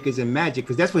with the Lakers and Magic,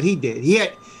 because that's what he did. He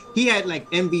had like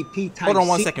MVP type. Hold on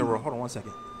one second, Ro. Hold on 1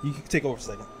 second. You can take over for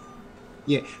a second.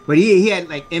 Yeah, but he had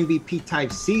like MVP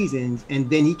type seasons, and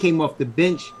then he came off the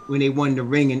bench when they won the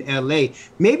ring in LA.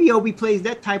 Maybe Obi plays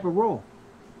that type of role.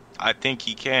 I think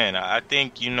he can. I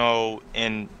think,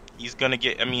 and he's going to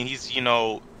get, he's,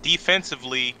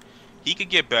 defensively, He could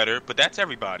get better, but that's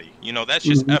everybody. You know, that's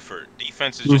just effort.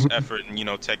 Defense is just effort and, you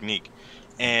know, technique.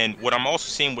 And what I'm also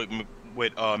seeing with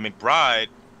McBride,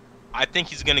 I think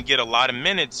he's going to get a lot of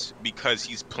minutes because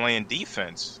he's playing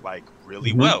defense, like,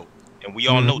 really well. And we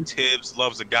all know Tibbs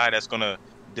loves a guy that's going to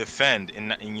defend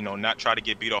and, you know, not try to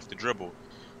get beat off the dribble.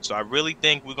 So I really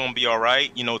think we're going to be all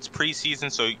right. You know, it's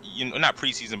preseason, so, you know, not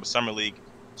preseason, but summer league.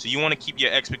 So you want to keep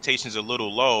your expectations a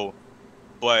little low.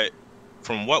 But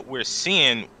from what we're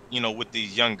seeing, you know, with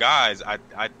these young guys,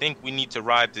 I think we need to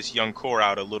ride this young core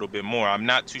out a little bit more. I'm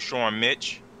not too sure on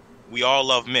Mitch. We all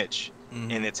love Mitch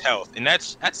and it's health. And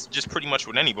that's just pretty much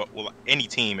with any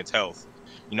team, it's health.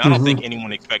 You know, I don't think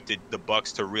anyone expected the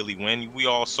Bucks to really win. We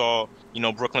all saw, you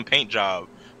know, Brooklyn paint job.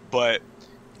 But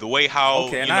the way how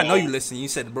okay, and you I know you listen. You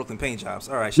said the Brooklyn paint jobs.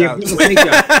 All right, shout out. Brooklyn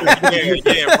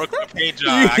paint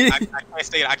job.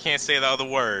 I can't say the other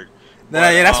word.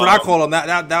 Yeah, that's what I call them.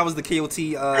 That was the KOT.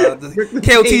 The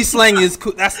KOT slang is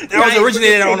that was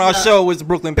originated on our show. Was the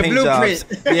Brooklyn paint jobs?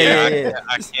 Yeah.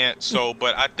 I can't. So,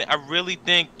 but I really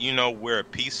think, you know, we're a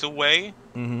piece away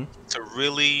to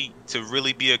really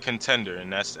be a contender,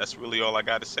 and that's really all I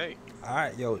got to say. All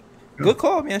right, yo. Good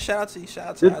call, man. Shout out to you.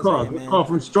 Good call. Good call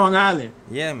from Strong Island.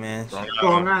 Yeah, man.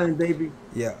 Strong Island, baby.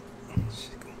 Yeah.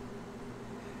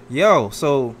 Yo,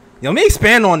 so let me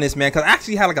expand on this, man, because I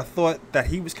actually had like a thought that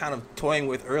he was kind of toying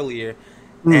with earlier,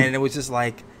 and it was just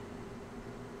like,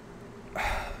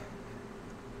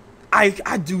 I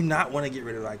do not want to get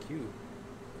rid of IQ.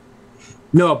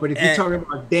 No, but if you're talking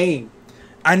about Dame,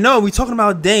 I know we're talking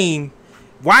about Dame.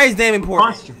 Why is Dame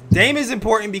important? Dame is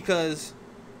important because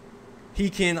he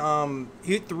can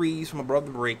hit threes from above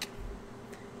the break,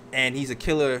 and he's a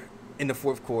killer in the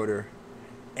fourth quarter,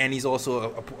 and he's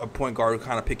also a point guard who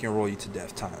kind of pick and roll you to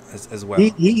death time as well.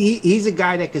 He's a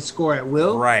guy that can score at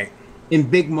will, right? In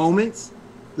big moments,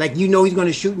 like you know he's going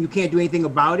to shoot and you can't do anything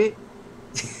about it.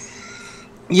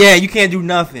 Yeah, you can't do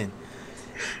nothing.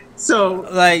 So,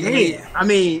 like, hey, I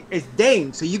mean, it's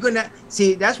Dame. So you're gonna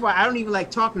see. That's why I don't even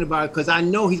like talking about it because I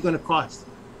know he's going to cost.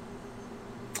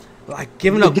 Like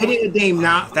giving up, getting a Dame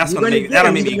now. That'll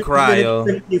make me cry, yo.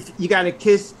 You got to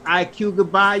kiss IQ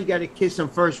goodbye. You got to kiss some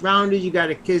first rounders. You got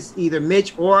to kiss either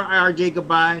Mitch or RJ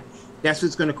goodbye. That's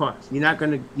what's going to cost. You're not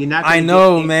gonna. I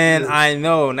know, man. I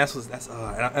know, and that's.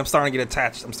 I'm starting to get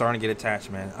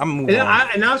attached. Man. I'm moving on.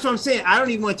 And that's what I'm saying. I don't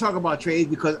even want to talk about trades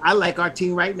because I like our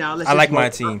team right now. I like my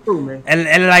team, through,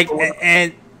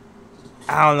 and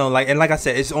I don't know, like I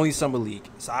said, it's only summer league,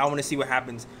 so I want to see what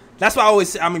happens. That's why I want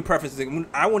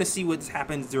to see what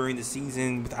happens during the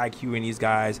season with IQ and these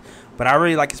guys. But I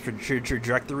really like his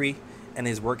trajectory and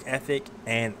his work ethic.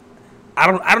 And I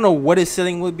don't know what his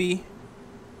ceiling would be,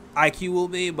 IQ will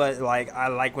be, but like I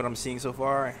like what I'm seeing so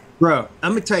far. Bro,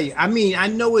 I'm gonna tell you. I mean, I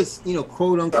know it's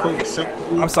quote unquote.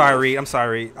 I'm sorry, Reed. I'm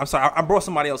sorry. I brought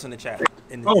somebody else in the chat.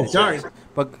 Sorry.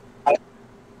 But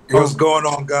what's going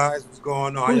on, guys? What's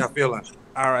going on? How y'all feeling?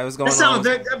 All right, what's going on?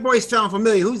 That voice sound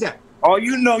familiar. Who's that? Oh,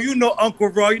 you know Uncle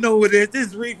Raw. You know who it is. This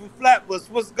is Reed from Flatbush.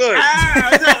 What's good?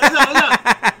 What's up?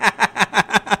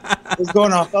 What's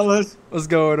going on, fellas? What's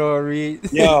going on,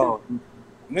 Reed? Yo, let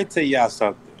me tell y'all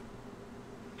something.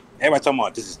 Everybody talking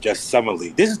about this is just summer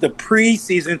league. This is the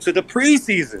preseason to the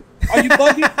preseason. Are you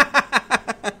bugging?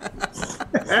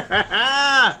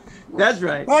 That's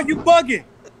right. Are you bugging?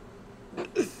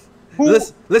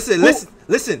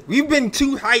 Listen. We've been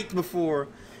too hyped before.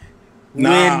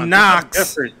 When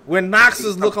Knox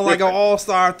was looking like an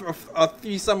all-star a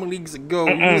few summer leagues ago,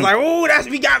 he was like, "Oh,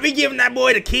 we giving that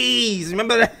boy the keys."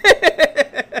 Remember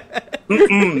that?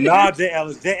 Nah, J.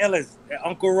 Ellis,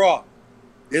 Uncle Raw.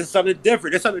 There's something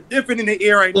different. There's something different in the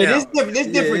air right now. It's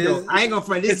different though. I ain't gonna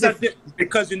front. It's different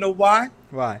because you know why?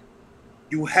 Why?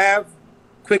 You have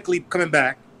Quickley coming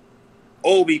back,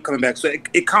 Obi coming back, so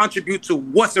it contributes to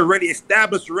what's already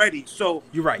established already. So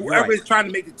you're right. Whoever is trying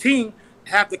to make the team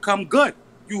have to come good.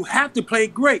 You have to play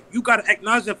great. You got to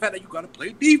acknowledge the fact that you got to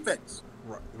play defense.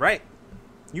 Right.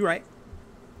 You're right.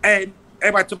 And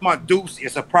everybody talking about Deuce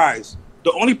is a surprise.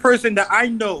 The only person that I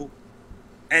know,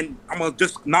 and I'm going to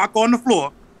just knock on the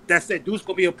floor, that said Deuce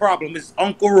going to be a problem is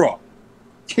Uncle Raw.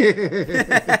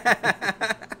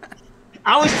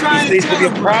 I was trying to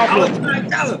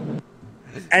tell him.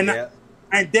 And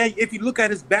then if you look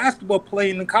at his basketball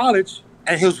playing in college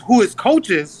and who his coach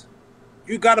is,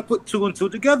 you got to put 2 and 2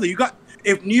 together.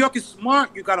 If New York is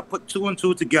smart, you got to put 2 and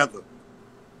 2 together.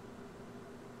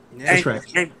 Yeah, that's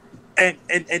right. And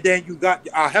then you got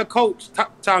our head coach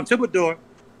Tom Thibodeau.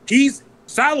 He's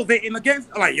salivating against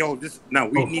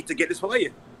we need to get this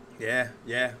player. Yeah.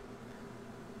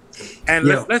 And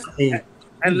let's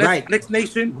Knicks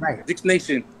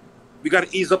Nation. we got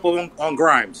to ease up on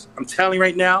Grimes. I'm telling you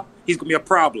right now, he's gonna be a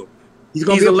problem. He's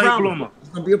gonna be a late problem. bloomer. He's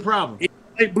gonna be a problem. He's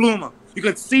a late bloomer. You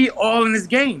can see it all in his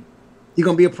game. He's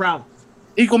gonna be a problem.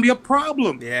 He's gonna be a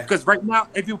problem. Yeah. Because right now,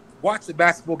 if you watch the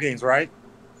basketball games, right,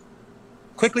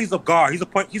 Quickley's a guard. He's a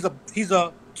point. He's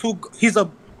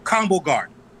a combo guard.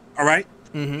 All right?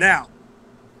 Mhm. Now,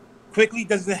 Quickley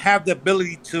doesn't have the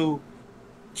ability to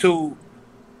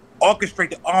orchestrate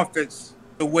the offense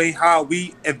the way how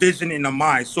we envision in our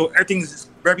mind. So everything is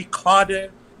very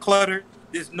cluttered.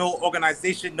 There's no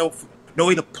organization, no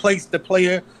way to place the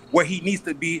player where he needs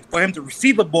to be for him to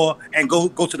receive the ball and go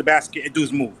to the basket and do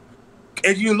his move.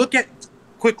 If you look at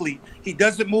Quickley, he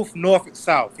doesn't move north and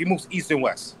south. He moves east and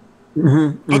west.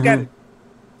 Look at it.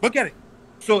 Look at it.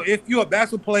 So if you're a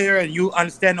basketball player and you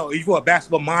understand, or if you're a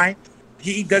basketball mind,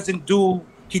 he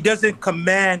doesn't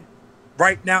command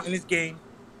right now in this game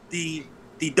the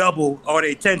double or the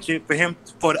attention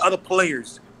for the other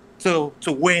players to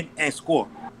win and score.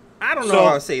 I don't know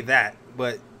how to say that,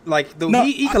 but like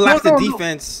he collapsed the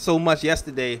defense so much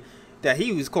yesterday that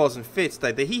he was causing fits.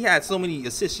 That he had so many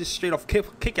assists just straight off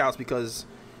kickouts because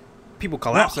people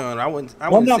collapsing on him. I wouldn't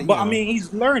say, but I mean,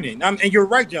 he's learning. And you're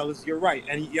right, Ellis. You're right,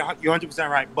 and you're 100%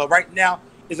 right. But right now,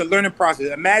 it's a learning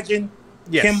process. Imagine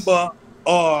Kimba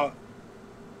or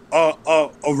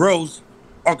Rose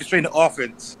orchestrating the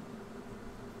offense.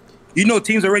 You know,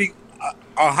 teams already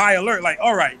are high alert. Like,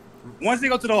 all right, once they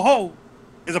go to the hole,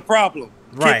 it's a problem.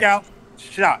 Right. Kick out,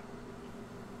 shot.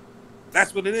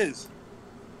 That's what it is.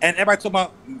 And everybody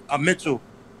talking about Mitchell.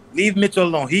 Leave Mitchell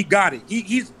alone. He got it.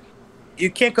 He's. You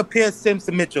can't compare Sims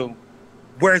to Mitchell.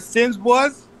 Where Sims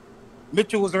was,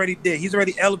 Mitchell was already there. He's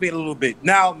already elevated a little bit.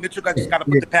 Now Mitchell just got to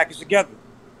put the package together.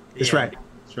 That's right.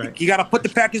 That's right. You got to put the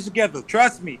package together.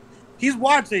 Trust me. He's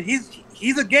watching.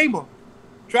 He's a gamer.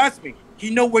 Trust me. He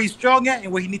know where he's strong at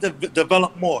and where he needs to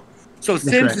develop more. So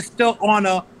Sims is still on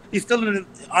a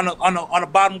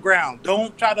bottom ground.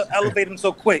 Don't try to elevate him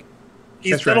so quick.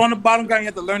 He's still on the bottom ground. You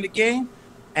have to learn the game,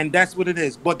 and that's what it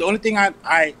is. But the only thing I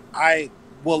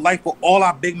would like for all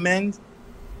our big men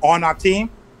on our team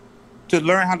to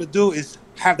learn how to do is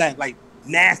have that like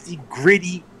nasty,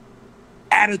 gritty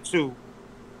attitude.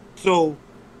 So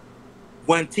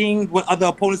when other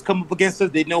opponents come up against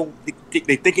us, they know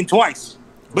they're thinking twice.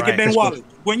 Look at Ben Wallace.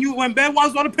 When Ben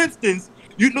Wallace on the Pistons,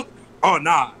 you look. Oh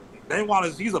nah, Ben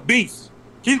Wallace, he's a beast.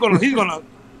 He's gonna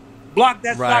block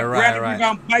that shot, grab it,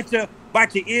 gonna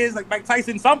bite your ears like Mike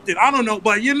Tyson, something. I don't know,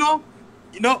 but you know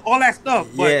all that stuff.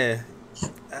 But yeah.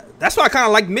 That's why I kind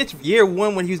of like Mitch year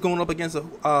one when he was going up against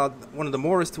one of the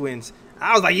Morris twins.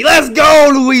 I was like, let's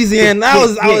go, Louisiana. I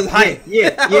was hyped.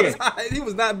 Yeah. He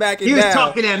was not backing down. He was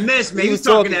talking that mess, man. He was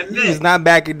talking that mess. He was not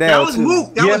backing down. That was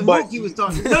Mook. That was Mook he was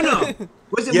talking. No.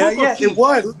 Was it Mook or Keith? It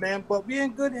was, man. But we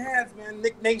in good hands, man.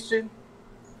 Nick Nation.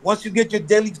 Once you get your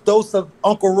daily dose of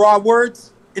Uncle Raw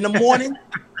words in the morning,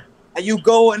 and you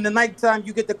go in the nighttime,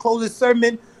 you get the closing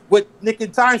sermon with Nick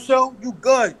and Time Show, you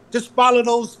good. Just follow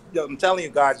those. I'm telling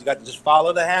you guys, you got to just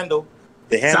follow the handle.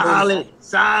 The handle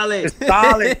solid,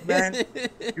 man.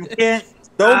 You can't.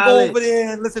 Don't go over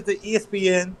there and listen to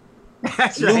ESPN,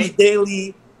 News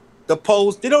Daily, the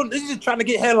Post. They're just trying to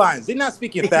get headlines. They're not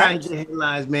speaking facts. Trying to get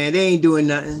headlines, man. They ain't doing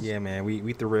nothing. Yeah, man.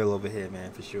 We the real over here,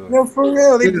 man, for sure. No, for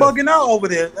real. They bugging out over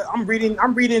there. I'm reading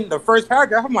the first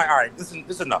paragraph. I'm like, all right, this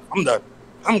is enough. I'm done.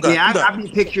 Yeah,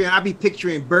 I be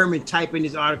picturing Berman typing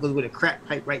his articles with a crack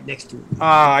pipe right next to him.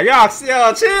 Y'all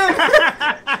chill.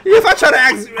 If I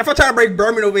try to break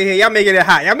Berman over here, y'all making it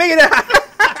hot.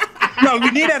 No,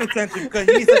 we need that attention because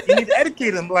you need to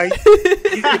educate him. Like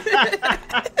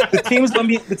the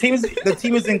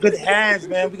team is in good hands,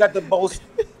 man. We got the most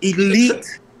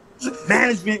elite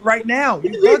management right now. He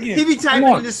be typing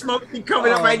in the smoke be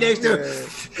coming up right next to him.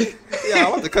 Yeah, I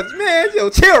want to cut. Man,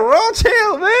 chill, Ron,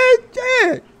 chill, man.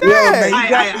 Yeah, man, you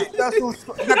got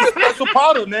the special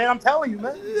powder, man. I'm telling you,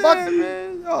 man. Yeah,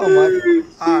 man. Oh my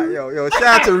God. All right, yo, shout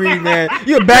out to Reed, man.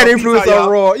 You're a bad influence on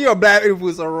Raw. You're a bad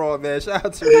influence on Raw, man. Shout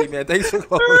out to Reed, man. Thanks for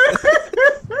calling.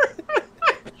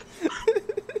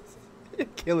 You're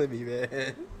killing me,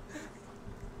 man.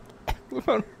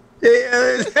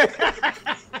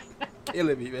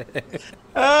 Killing me, man.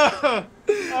 Oh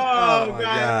my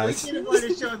gosh.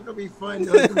 The show's gonna be fun,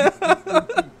 though.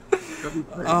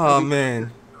 Oh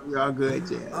man. Y'all good,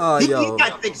 yeah. He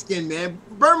got thick skin, man.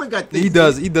 Berman got thick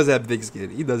skin. He does have thick skin.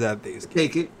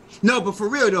 Take it. No, but for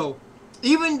real though,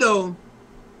 even though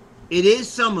it is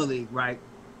summer league, right?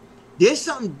 There's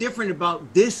something different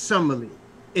about this summer league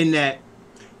in that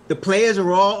the players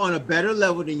are all on a better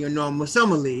level than your normal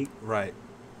summer league. Right.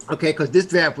 Okay, because this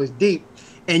draft was deep.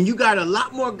 And you got a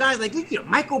lot more guys like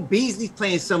Michael Beasley's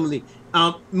playing summer league.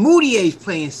 Moutier's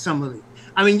playing summer league.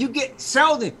 I mean, you get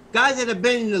Selden, guys that have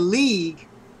been in the league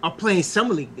are playing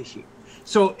summer league this year.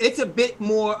 So it's a bit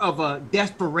more of a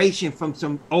desperation from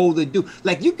some older dude.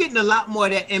 Like, you're getting a lot more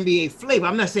of that NBA flavor.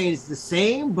 I'm not saying it's the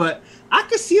same, but I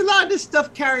can see a lot of this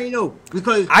stuff carrying over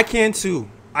because I can too.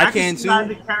 I can see too. a lot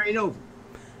of it carrying over.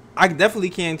 I definitely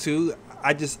can too.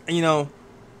 I just,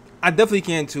 I definitely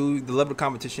can too. The level of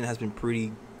competition has been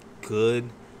pretty good.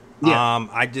 Yeah.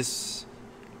 I just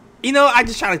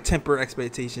try to temper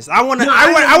expectations. I want to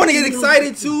get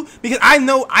excited too because I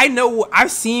know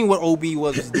I've seen what OB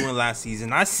was doing last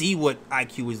season. I see what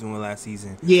IQ was doing last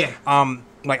season. Yeah.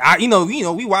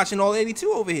 We watching all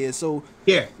 82 over here. So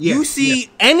yeah. You see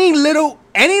any little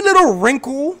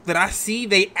wrinkle that I see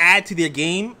they add to their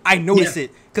game, I notice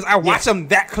it because I watch them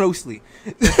that closely.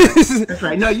 That's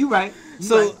right. No, you're right.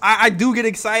 So I do get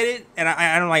excited, and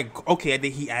I'm like, okay, I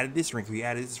think he added this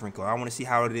wrinkle. I want to see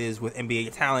how it is with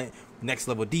NBA talent, next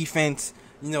level defense,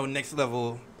 next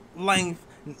level length,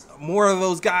 more of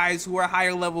those guys who are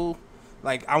higher level.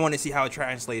 Like, I want to see how it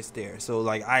translates there. So,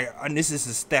 like, and this is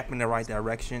a step in the right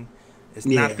direction. It's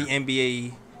not the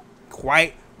NBA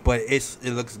quite, but it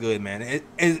looks good, man.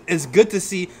 It's good to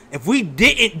see. If we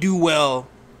didn't do well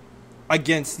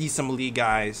against these summer league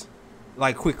guys,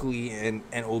 like Quickley and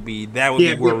OB, that would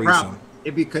be worrisome.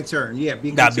 It'd be concerned. Yeah,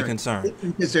 that'd be concerned.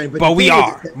 But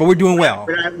we're doing well.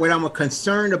 What I'm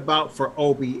concerned about for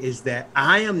OB is that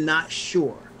I am not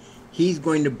sure he's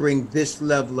going to bring this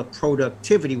level of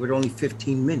productivity with only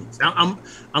 15 minutes.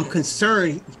 I'm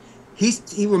concerned.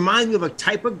 He reminds me of a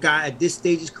type of guy at this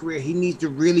stage of his career. He needs to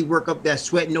really work up that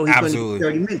sweat and know he's going to get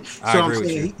 30 minutes. So I'm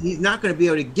saying he's not going to be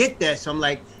able to get that. So I'm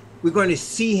like, we're going to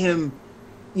see him.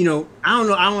 I don't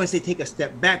know. I don't want to say take a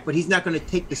step back, but he's not going to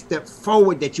take the step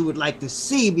forward that you would like to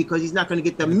see because he's not going to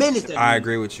get the minutes. I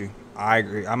agree with you. I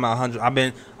agree. I'm 100. I've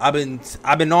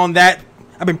been on that.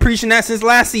 I've been preaching that since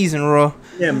last season, Ro.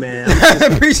 Yeah, man. I've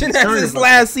been preaching that since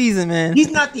last season, man.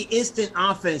 He's not the instant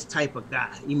offense type of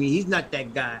guy. He's not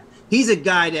that guy. He's a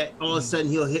guy that all of a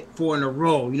sudden he'll hit 4 in a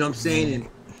row. You know what I'm saying? And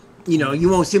you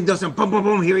won't see him do some boom, boom,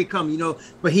 boom. Here he comes.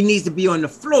 But he needs to be on the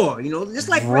floor. Just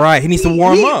like he needs to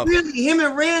warm up. Really, him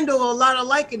and Randall are a lot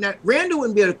alike in that. Randall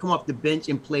wouldn't be able to come off the bench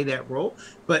and play that role,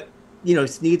 but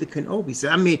it's neither can Obi. So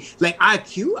like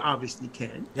IQ obviously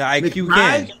can. Yeah, IQ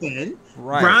McBride can.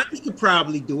 Right. Brian could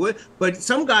probably do it, but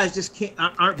some guys just can't.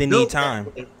 They need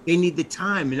time. They need the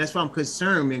time, and that's why I'm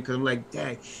concerned, man. Because I'm like,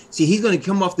 dang. See, he's going to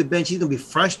come off the bench. He's going to be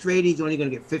frustrated. He's only going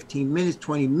to get 15 minutes,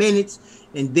 20 minutes,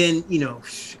 and then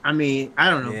I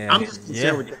don't know. Yeah. I'm just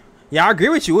concerned with that. Yeah, I agree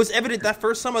with you. It was evident that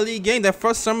first summer league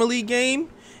game.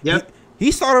 Yep.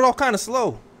 He started off kind of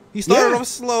slow. He started off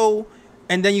slow.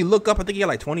 And then you look up, I think he had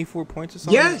like 24 points or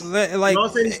something. Yes. Like, all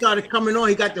of a sudden he started coming on.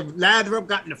 He got the lather up,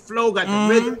 got in the flow, got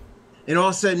the rhythm. And all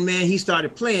of a sudden, man, he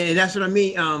started playing. And that's what I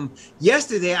mean.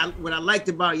 Yesterday, what I liked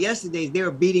about yesterday is they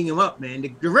were beating him up, man. The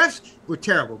refs were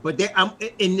terrible. But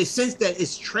in the sense that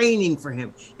it's training for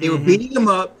him. They were beating him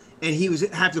up, and he was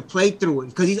have to play through it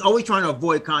because he's always trying to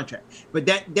avoid contact. But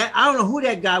that I don't know who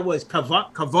that guy was,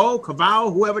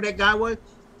 Caval, whoever that guy was.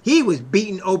 He was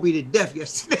beating Obi to death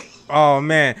yesterday. Oh,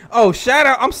 man. Oh, shout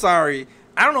out. I'm sorry.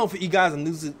 I don't know if you guys are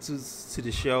new to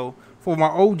the show. For my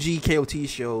OG KOT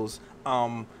shows,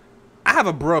 I have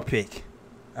a bruh pick.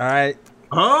 All right?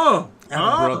 I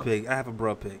have a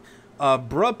bruh pick.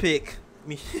 Bruh pick.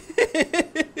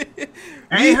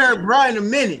 I ain't heard bruh in a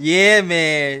minute. Yeah,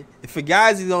 man. For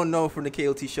guys who don't know from the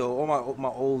KOT show, all my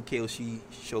old KOT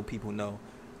show people know,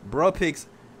 bruh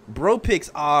picks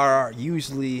are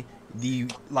usually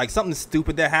something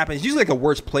stupid that happens. It's usually like a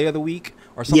worst play of the week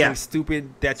or something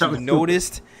stupid that you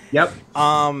noticed. Yep.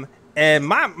 And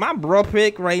my bro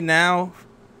pick right now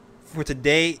for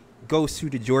today goes to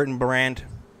the Jordan brand.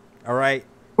 All right.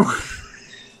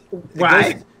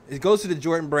 Why? It goes to the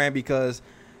Jordan brand because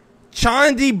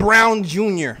Chauncey Brown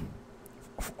Jr.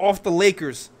 off the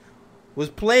Lakers was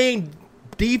playing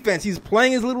defense. He's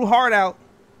playing his little heart out,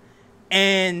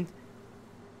 and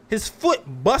his foot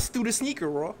bust through the sneaker,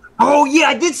 Raw. Oh, yeah,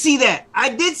 I did see that.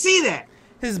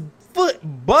 His foot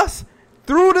bust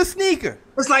through the sneaker.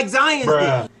 It's like Zion's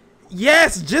did.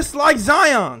 Yes, just like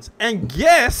Zion's. And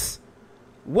guess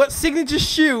what signature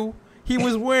shoe he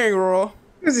was wearing, Raw?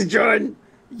 This is Jordan.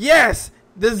 Yes,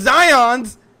 the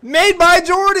Zion's made by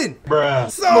Jordan.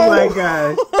 So, oh, my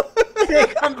God. They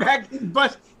come back and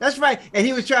bust. That's right. And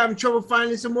he was having trouble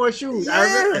finding some more shoes. Yeah.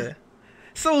 I remember.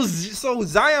 So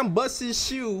Zion busts his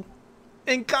shoe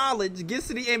in college, gets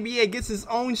to the NBA, gets his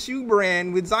own shoe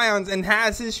brand with Zion's, and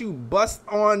has his shoe bust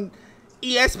on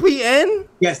ESPN.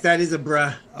 Yes, that is a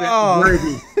bruh.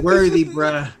 Worthy,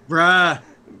 bruh.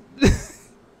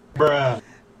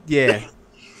 Yeah.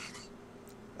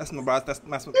 That's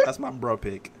my bro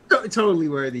pick. Totally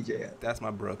worthy, Jay. That's my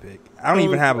bro pick. I don't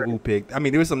even have an ooh pick. I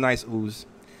mean, there was some nice oohs.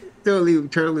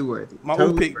 Totally worthy. My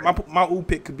ooh pick, my ooh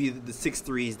pick could be the 6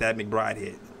 threes that McBride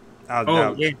hit. I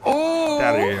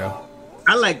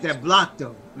like that block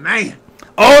though, man.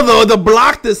 Oh, the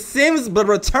block to Sims, but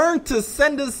return to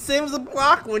send the Sims a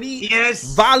block when he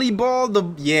volleyball.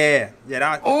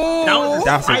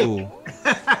 That's a ooh.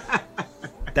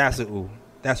 That's a ooh.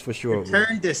 That's for sure.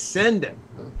 Return to sender.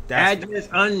 Address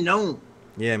unknown.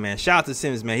 Yeah, man. Shout out to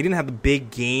Sims, man. He didn't have the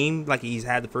big game like he's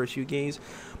had the first few games.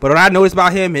 But what I noticed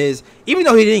about him is, even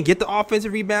though he didn't get the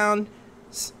offensive rebound,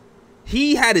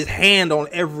 he had his hand on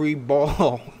every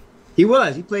ball. He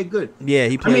played good. Yeah,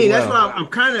 he played well. That's why I'm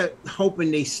kind of hoping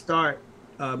they start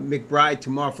McBride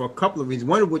tomorrow for a couple of reasons.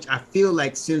 One of which, I feel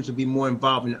like Sims will be more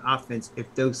involved in the offense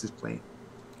if Deuce is playing.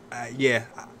 Yeah.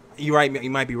 You're right. You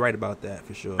might be right about that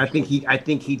for sure. I think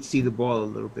he'd see the ball a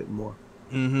little bit more.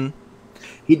 Mm-hmm.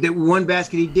 The one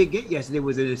basket he did get yesterday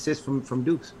was an assist from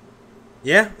Deuce.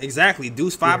 Yeah, exactly.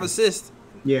 Deuce 5 assists.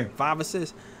 Yeah, 5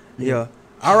 assists. Yeah.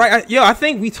 All right. I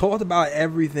think we talked about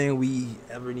everything we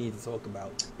ever need to talk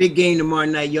about. Big game tomorrow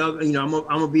night, y'all. You know, I'm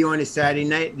gonna be on it Saturday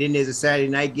night. Then there's a Saturday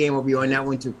night game. I'll be on that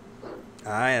one too.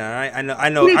 All right. I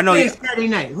know. Saturday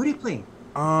night. Who are they playing?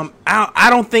 I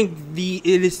don't think it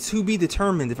is to be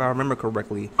determined if I remember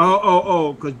correctly.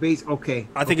 Because okay.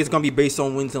 I think it's gonna be based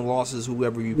on wins and losses.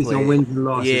 Whoever you play. Based on wins and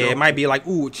losses. Yeah, it might be like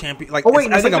champion. Like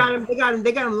they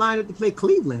got him lined up to play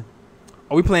Cleveland.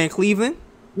 Are we playing Cleveland?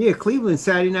 Yeah, Cleveland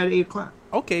Saturday night at 8:00.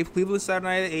 Okay, Cleveland Saturday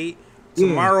night at 8.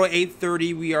 Tomorrow at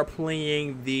 8:30 we are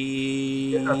playing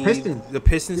the Pistons. The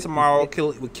Pistons tomorrow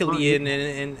with Killian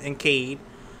and Cade.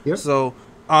 Yep. So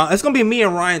it's gonna be me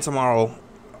and Ryan tomorrow.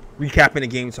 Recapping the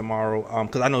game tomorrow,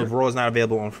 because I know Raw is not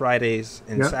available on Fridays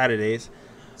and Saturdays.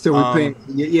 So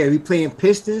we're playing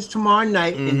Pistons tomorrow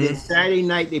night, and then Saturday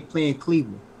night they playing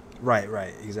Cleveland.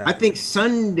 Right, exactly. I think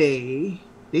Sunday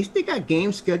they still got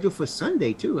games scheduled for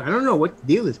Sunday too. I don't know what the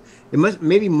deal is. It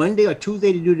maybe Monday or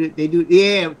Tuesday they do.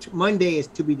 Yeah, Monday is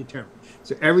to be determined.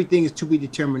 So everything is to be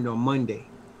determined on Monday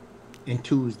and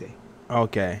Tuesday.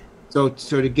 Okay. So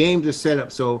the games are set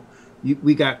up. So.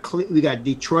 We got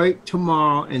Detroit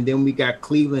tomorrow, and then we got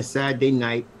Cleveland Saturday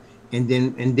night, and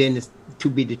then it's to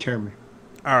be determined.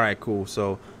 All right, cool.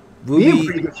 So we're in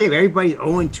pretty good shape. Everybody's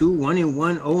 0-2,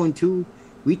 1-1, 0-2.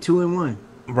 We 2-1.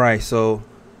 Right. So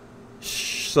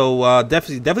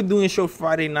definitely doing a show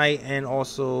Friday night and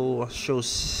also a show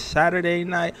Saturday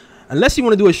night, unless you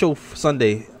want to do a show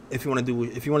Sunday. If you want to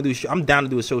do, I'm down to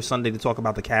do a show Sunday to talk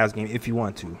about the Cavs game if you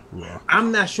want to. Yeah. I'm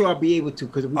not sure I'll be able to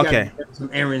because we got some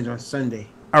errands on Sunday.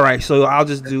 All right, so I'll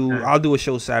do a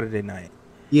show Saturday night.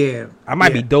 Yeah, I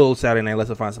might be dolo Saturday night unless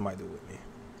I find somebody to do it with me.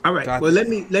 All right, well let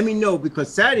me know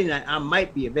because Saturday night I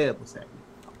might be available Saturday.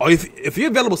 Oh, if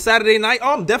you're available Saturday night,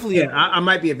 I'm definitely. Yeah, I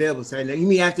might be available Saturday night. You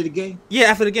mean after the game? Yeah,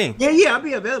 after the game. Yeah, I'll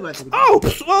be available after the game.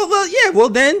 Oh, well, yeah. Well,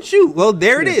 then shoot. Well,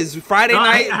 there it is. Friday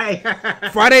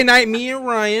night. Friday night, me and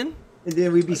Ryan. And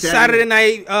then we be Saturday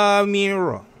night, me and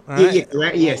Raw.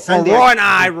 Yeah. Sunday. Raw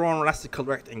and Raw. That's the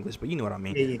correct English, but you know what I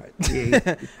mean.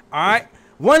 Yeah. All right.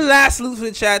 One last salute to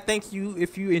the chat. Thank you.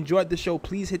 If you enjoyed the show,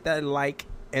 please hit that like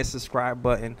and subscribe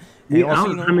button. And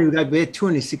also, we're at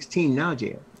 216 now,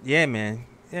 Jay. Yeah, man.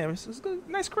 Yeah, it's a good,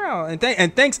 nice crowd.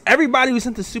 And thanks everybody who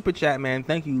sent the super chat, man.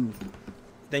 Thank you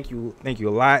a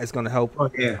lot. It's gonna help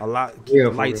a lot. Keep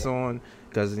the lights on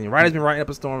because the writers been writing up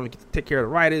a storm. We get to take care of the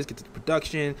writers, get to the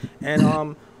production,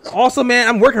 and also, man,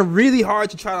 I'm working really hard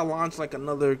to try to launch like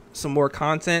some more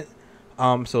content.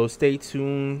 So stay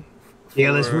tuned.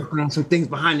 Let's work on some things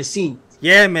behind the scenes.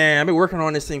 Yeah, man, I've been working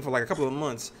on this thing for like a couple of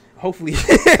months. Hopefully,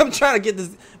 I'm trying to get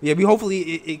this. Yeah, hopefully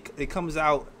it comes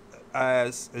out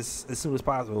as soon as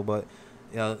possible, but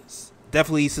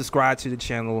definitely subscribe to the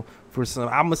channel for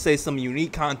some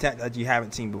unique content that you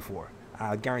haven't seen before.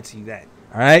 I guarantee you that.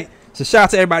 All right, so shout out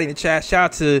to everybody in the chat.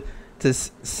 Shout out to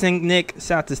Sing Nick.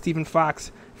 Shout out to Stephen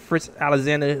Fox, Fritz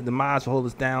Alexander, the mods will hold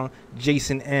us down.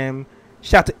 Jason M.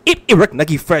 Shout out to Eric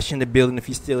Nucky Fresh in the building. If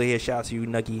you're still here, shout out to you,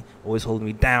 Nucky, always holding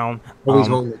me down. Always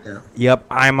holding it down. Yep,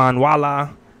 Iman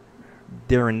Wala,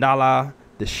 Darren Dalla,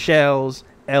 The Shells,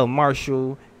 L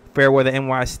Marshall, Fairweather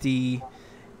NYC,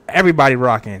 everybody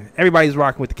rocking. Everybody's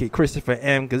rocking with the kid Christopher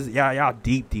M. Because y'all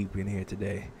deep in here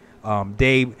today.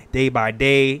 Day by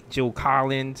Day, Joe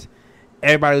Collins.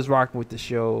 Everybody was rocking with the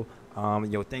show.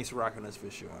 Thanks for rocking us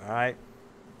for sure. All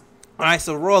right.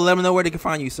 So Raw, let me know where they can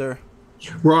find you, sir.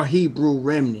 Raw Hebrew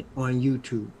Remnant on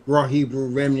YouTube. Raw Hebrew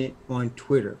Remnant on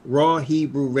Twitter. Raw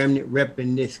Hebrew Remnant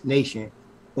Reppin' This Nation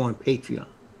on Patreon.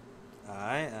 All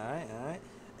right.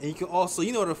 And you can also,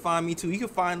 you know where to find me too. You can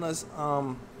find us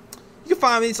You can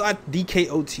find me at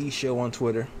DKOT Show on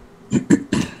Twitter.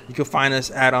 You can find us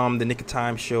at the Nick of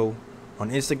Time Show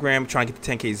on Instagram. We're trying to get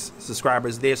the 10K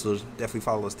subscribers there, so definitely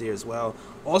follow us there as well.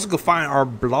 Also, you can find our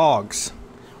blogs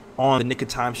on the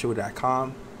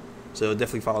nickoftimeshow.com. So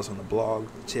definitely follow us on the blog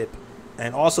tip.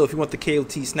 And also, if you want the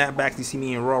KOT snapbacks, you see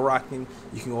me in Raw Rocking,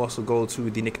 you can also go to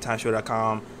the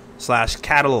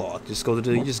nickoftimeshow.com/catalog. Just go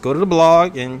to the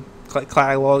blog and click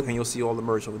catalog, and you'll see all the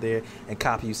merch over there and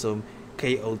copy you some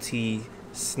KOT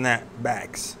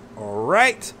snapbacks.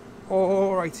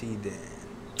 Alrighty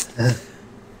then.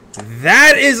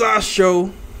 That is our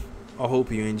show. I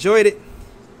hope you enjoyed it.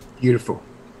 Beautiful.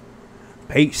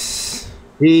 Peace.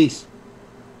 I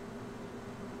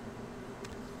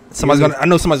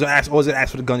know somebody's gonna always gonna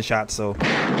ask for the gunshots, so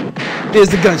there's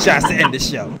the gunshots to end the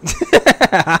show.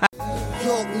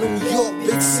 New York,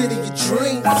 big city of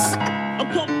dreams.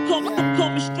 I'm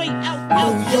coming straight out.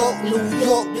 New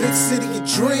York, big city of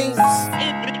dreams.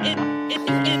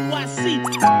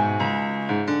 NYC.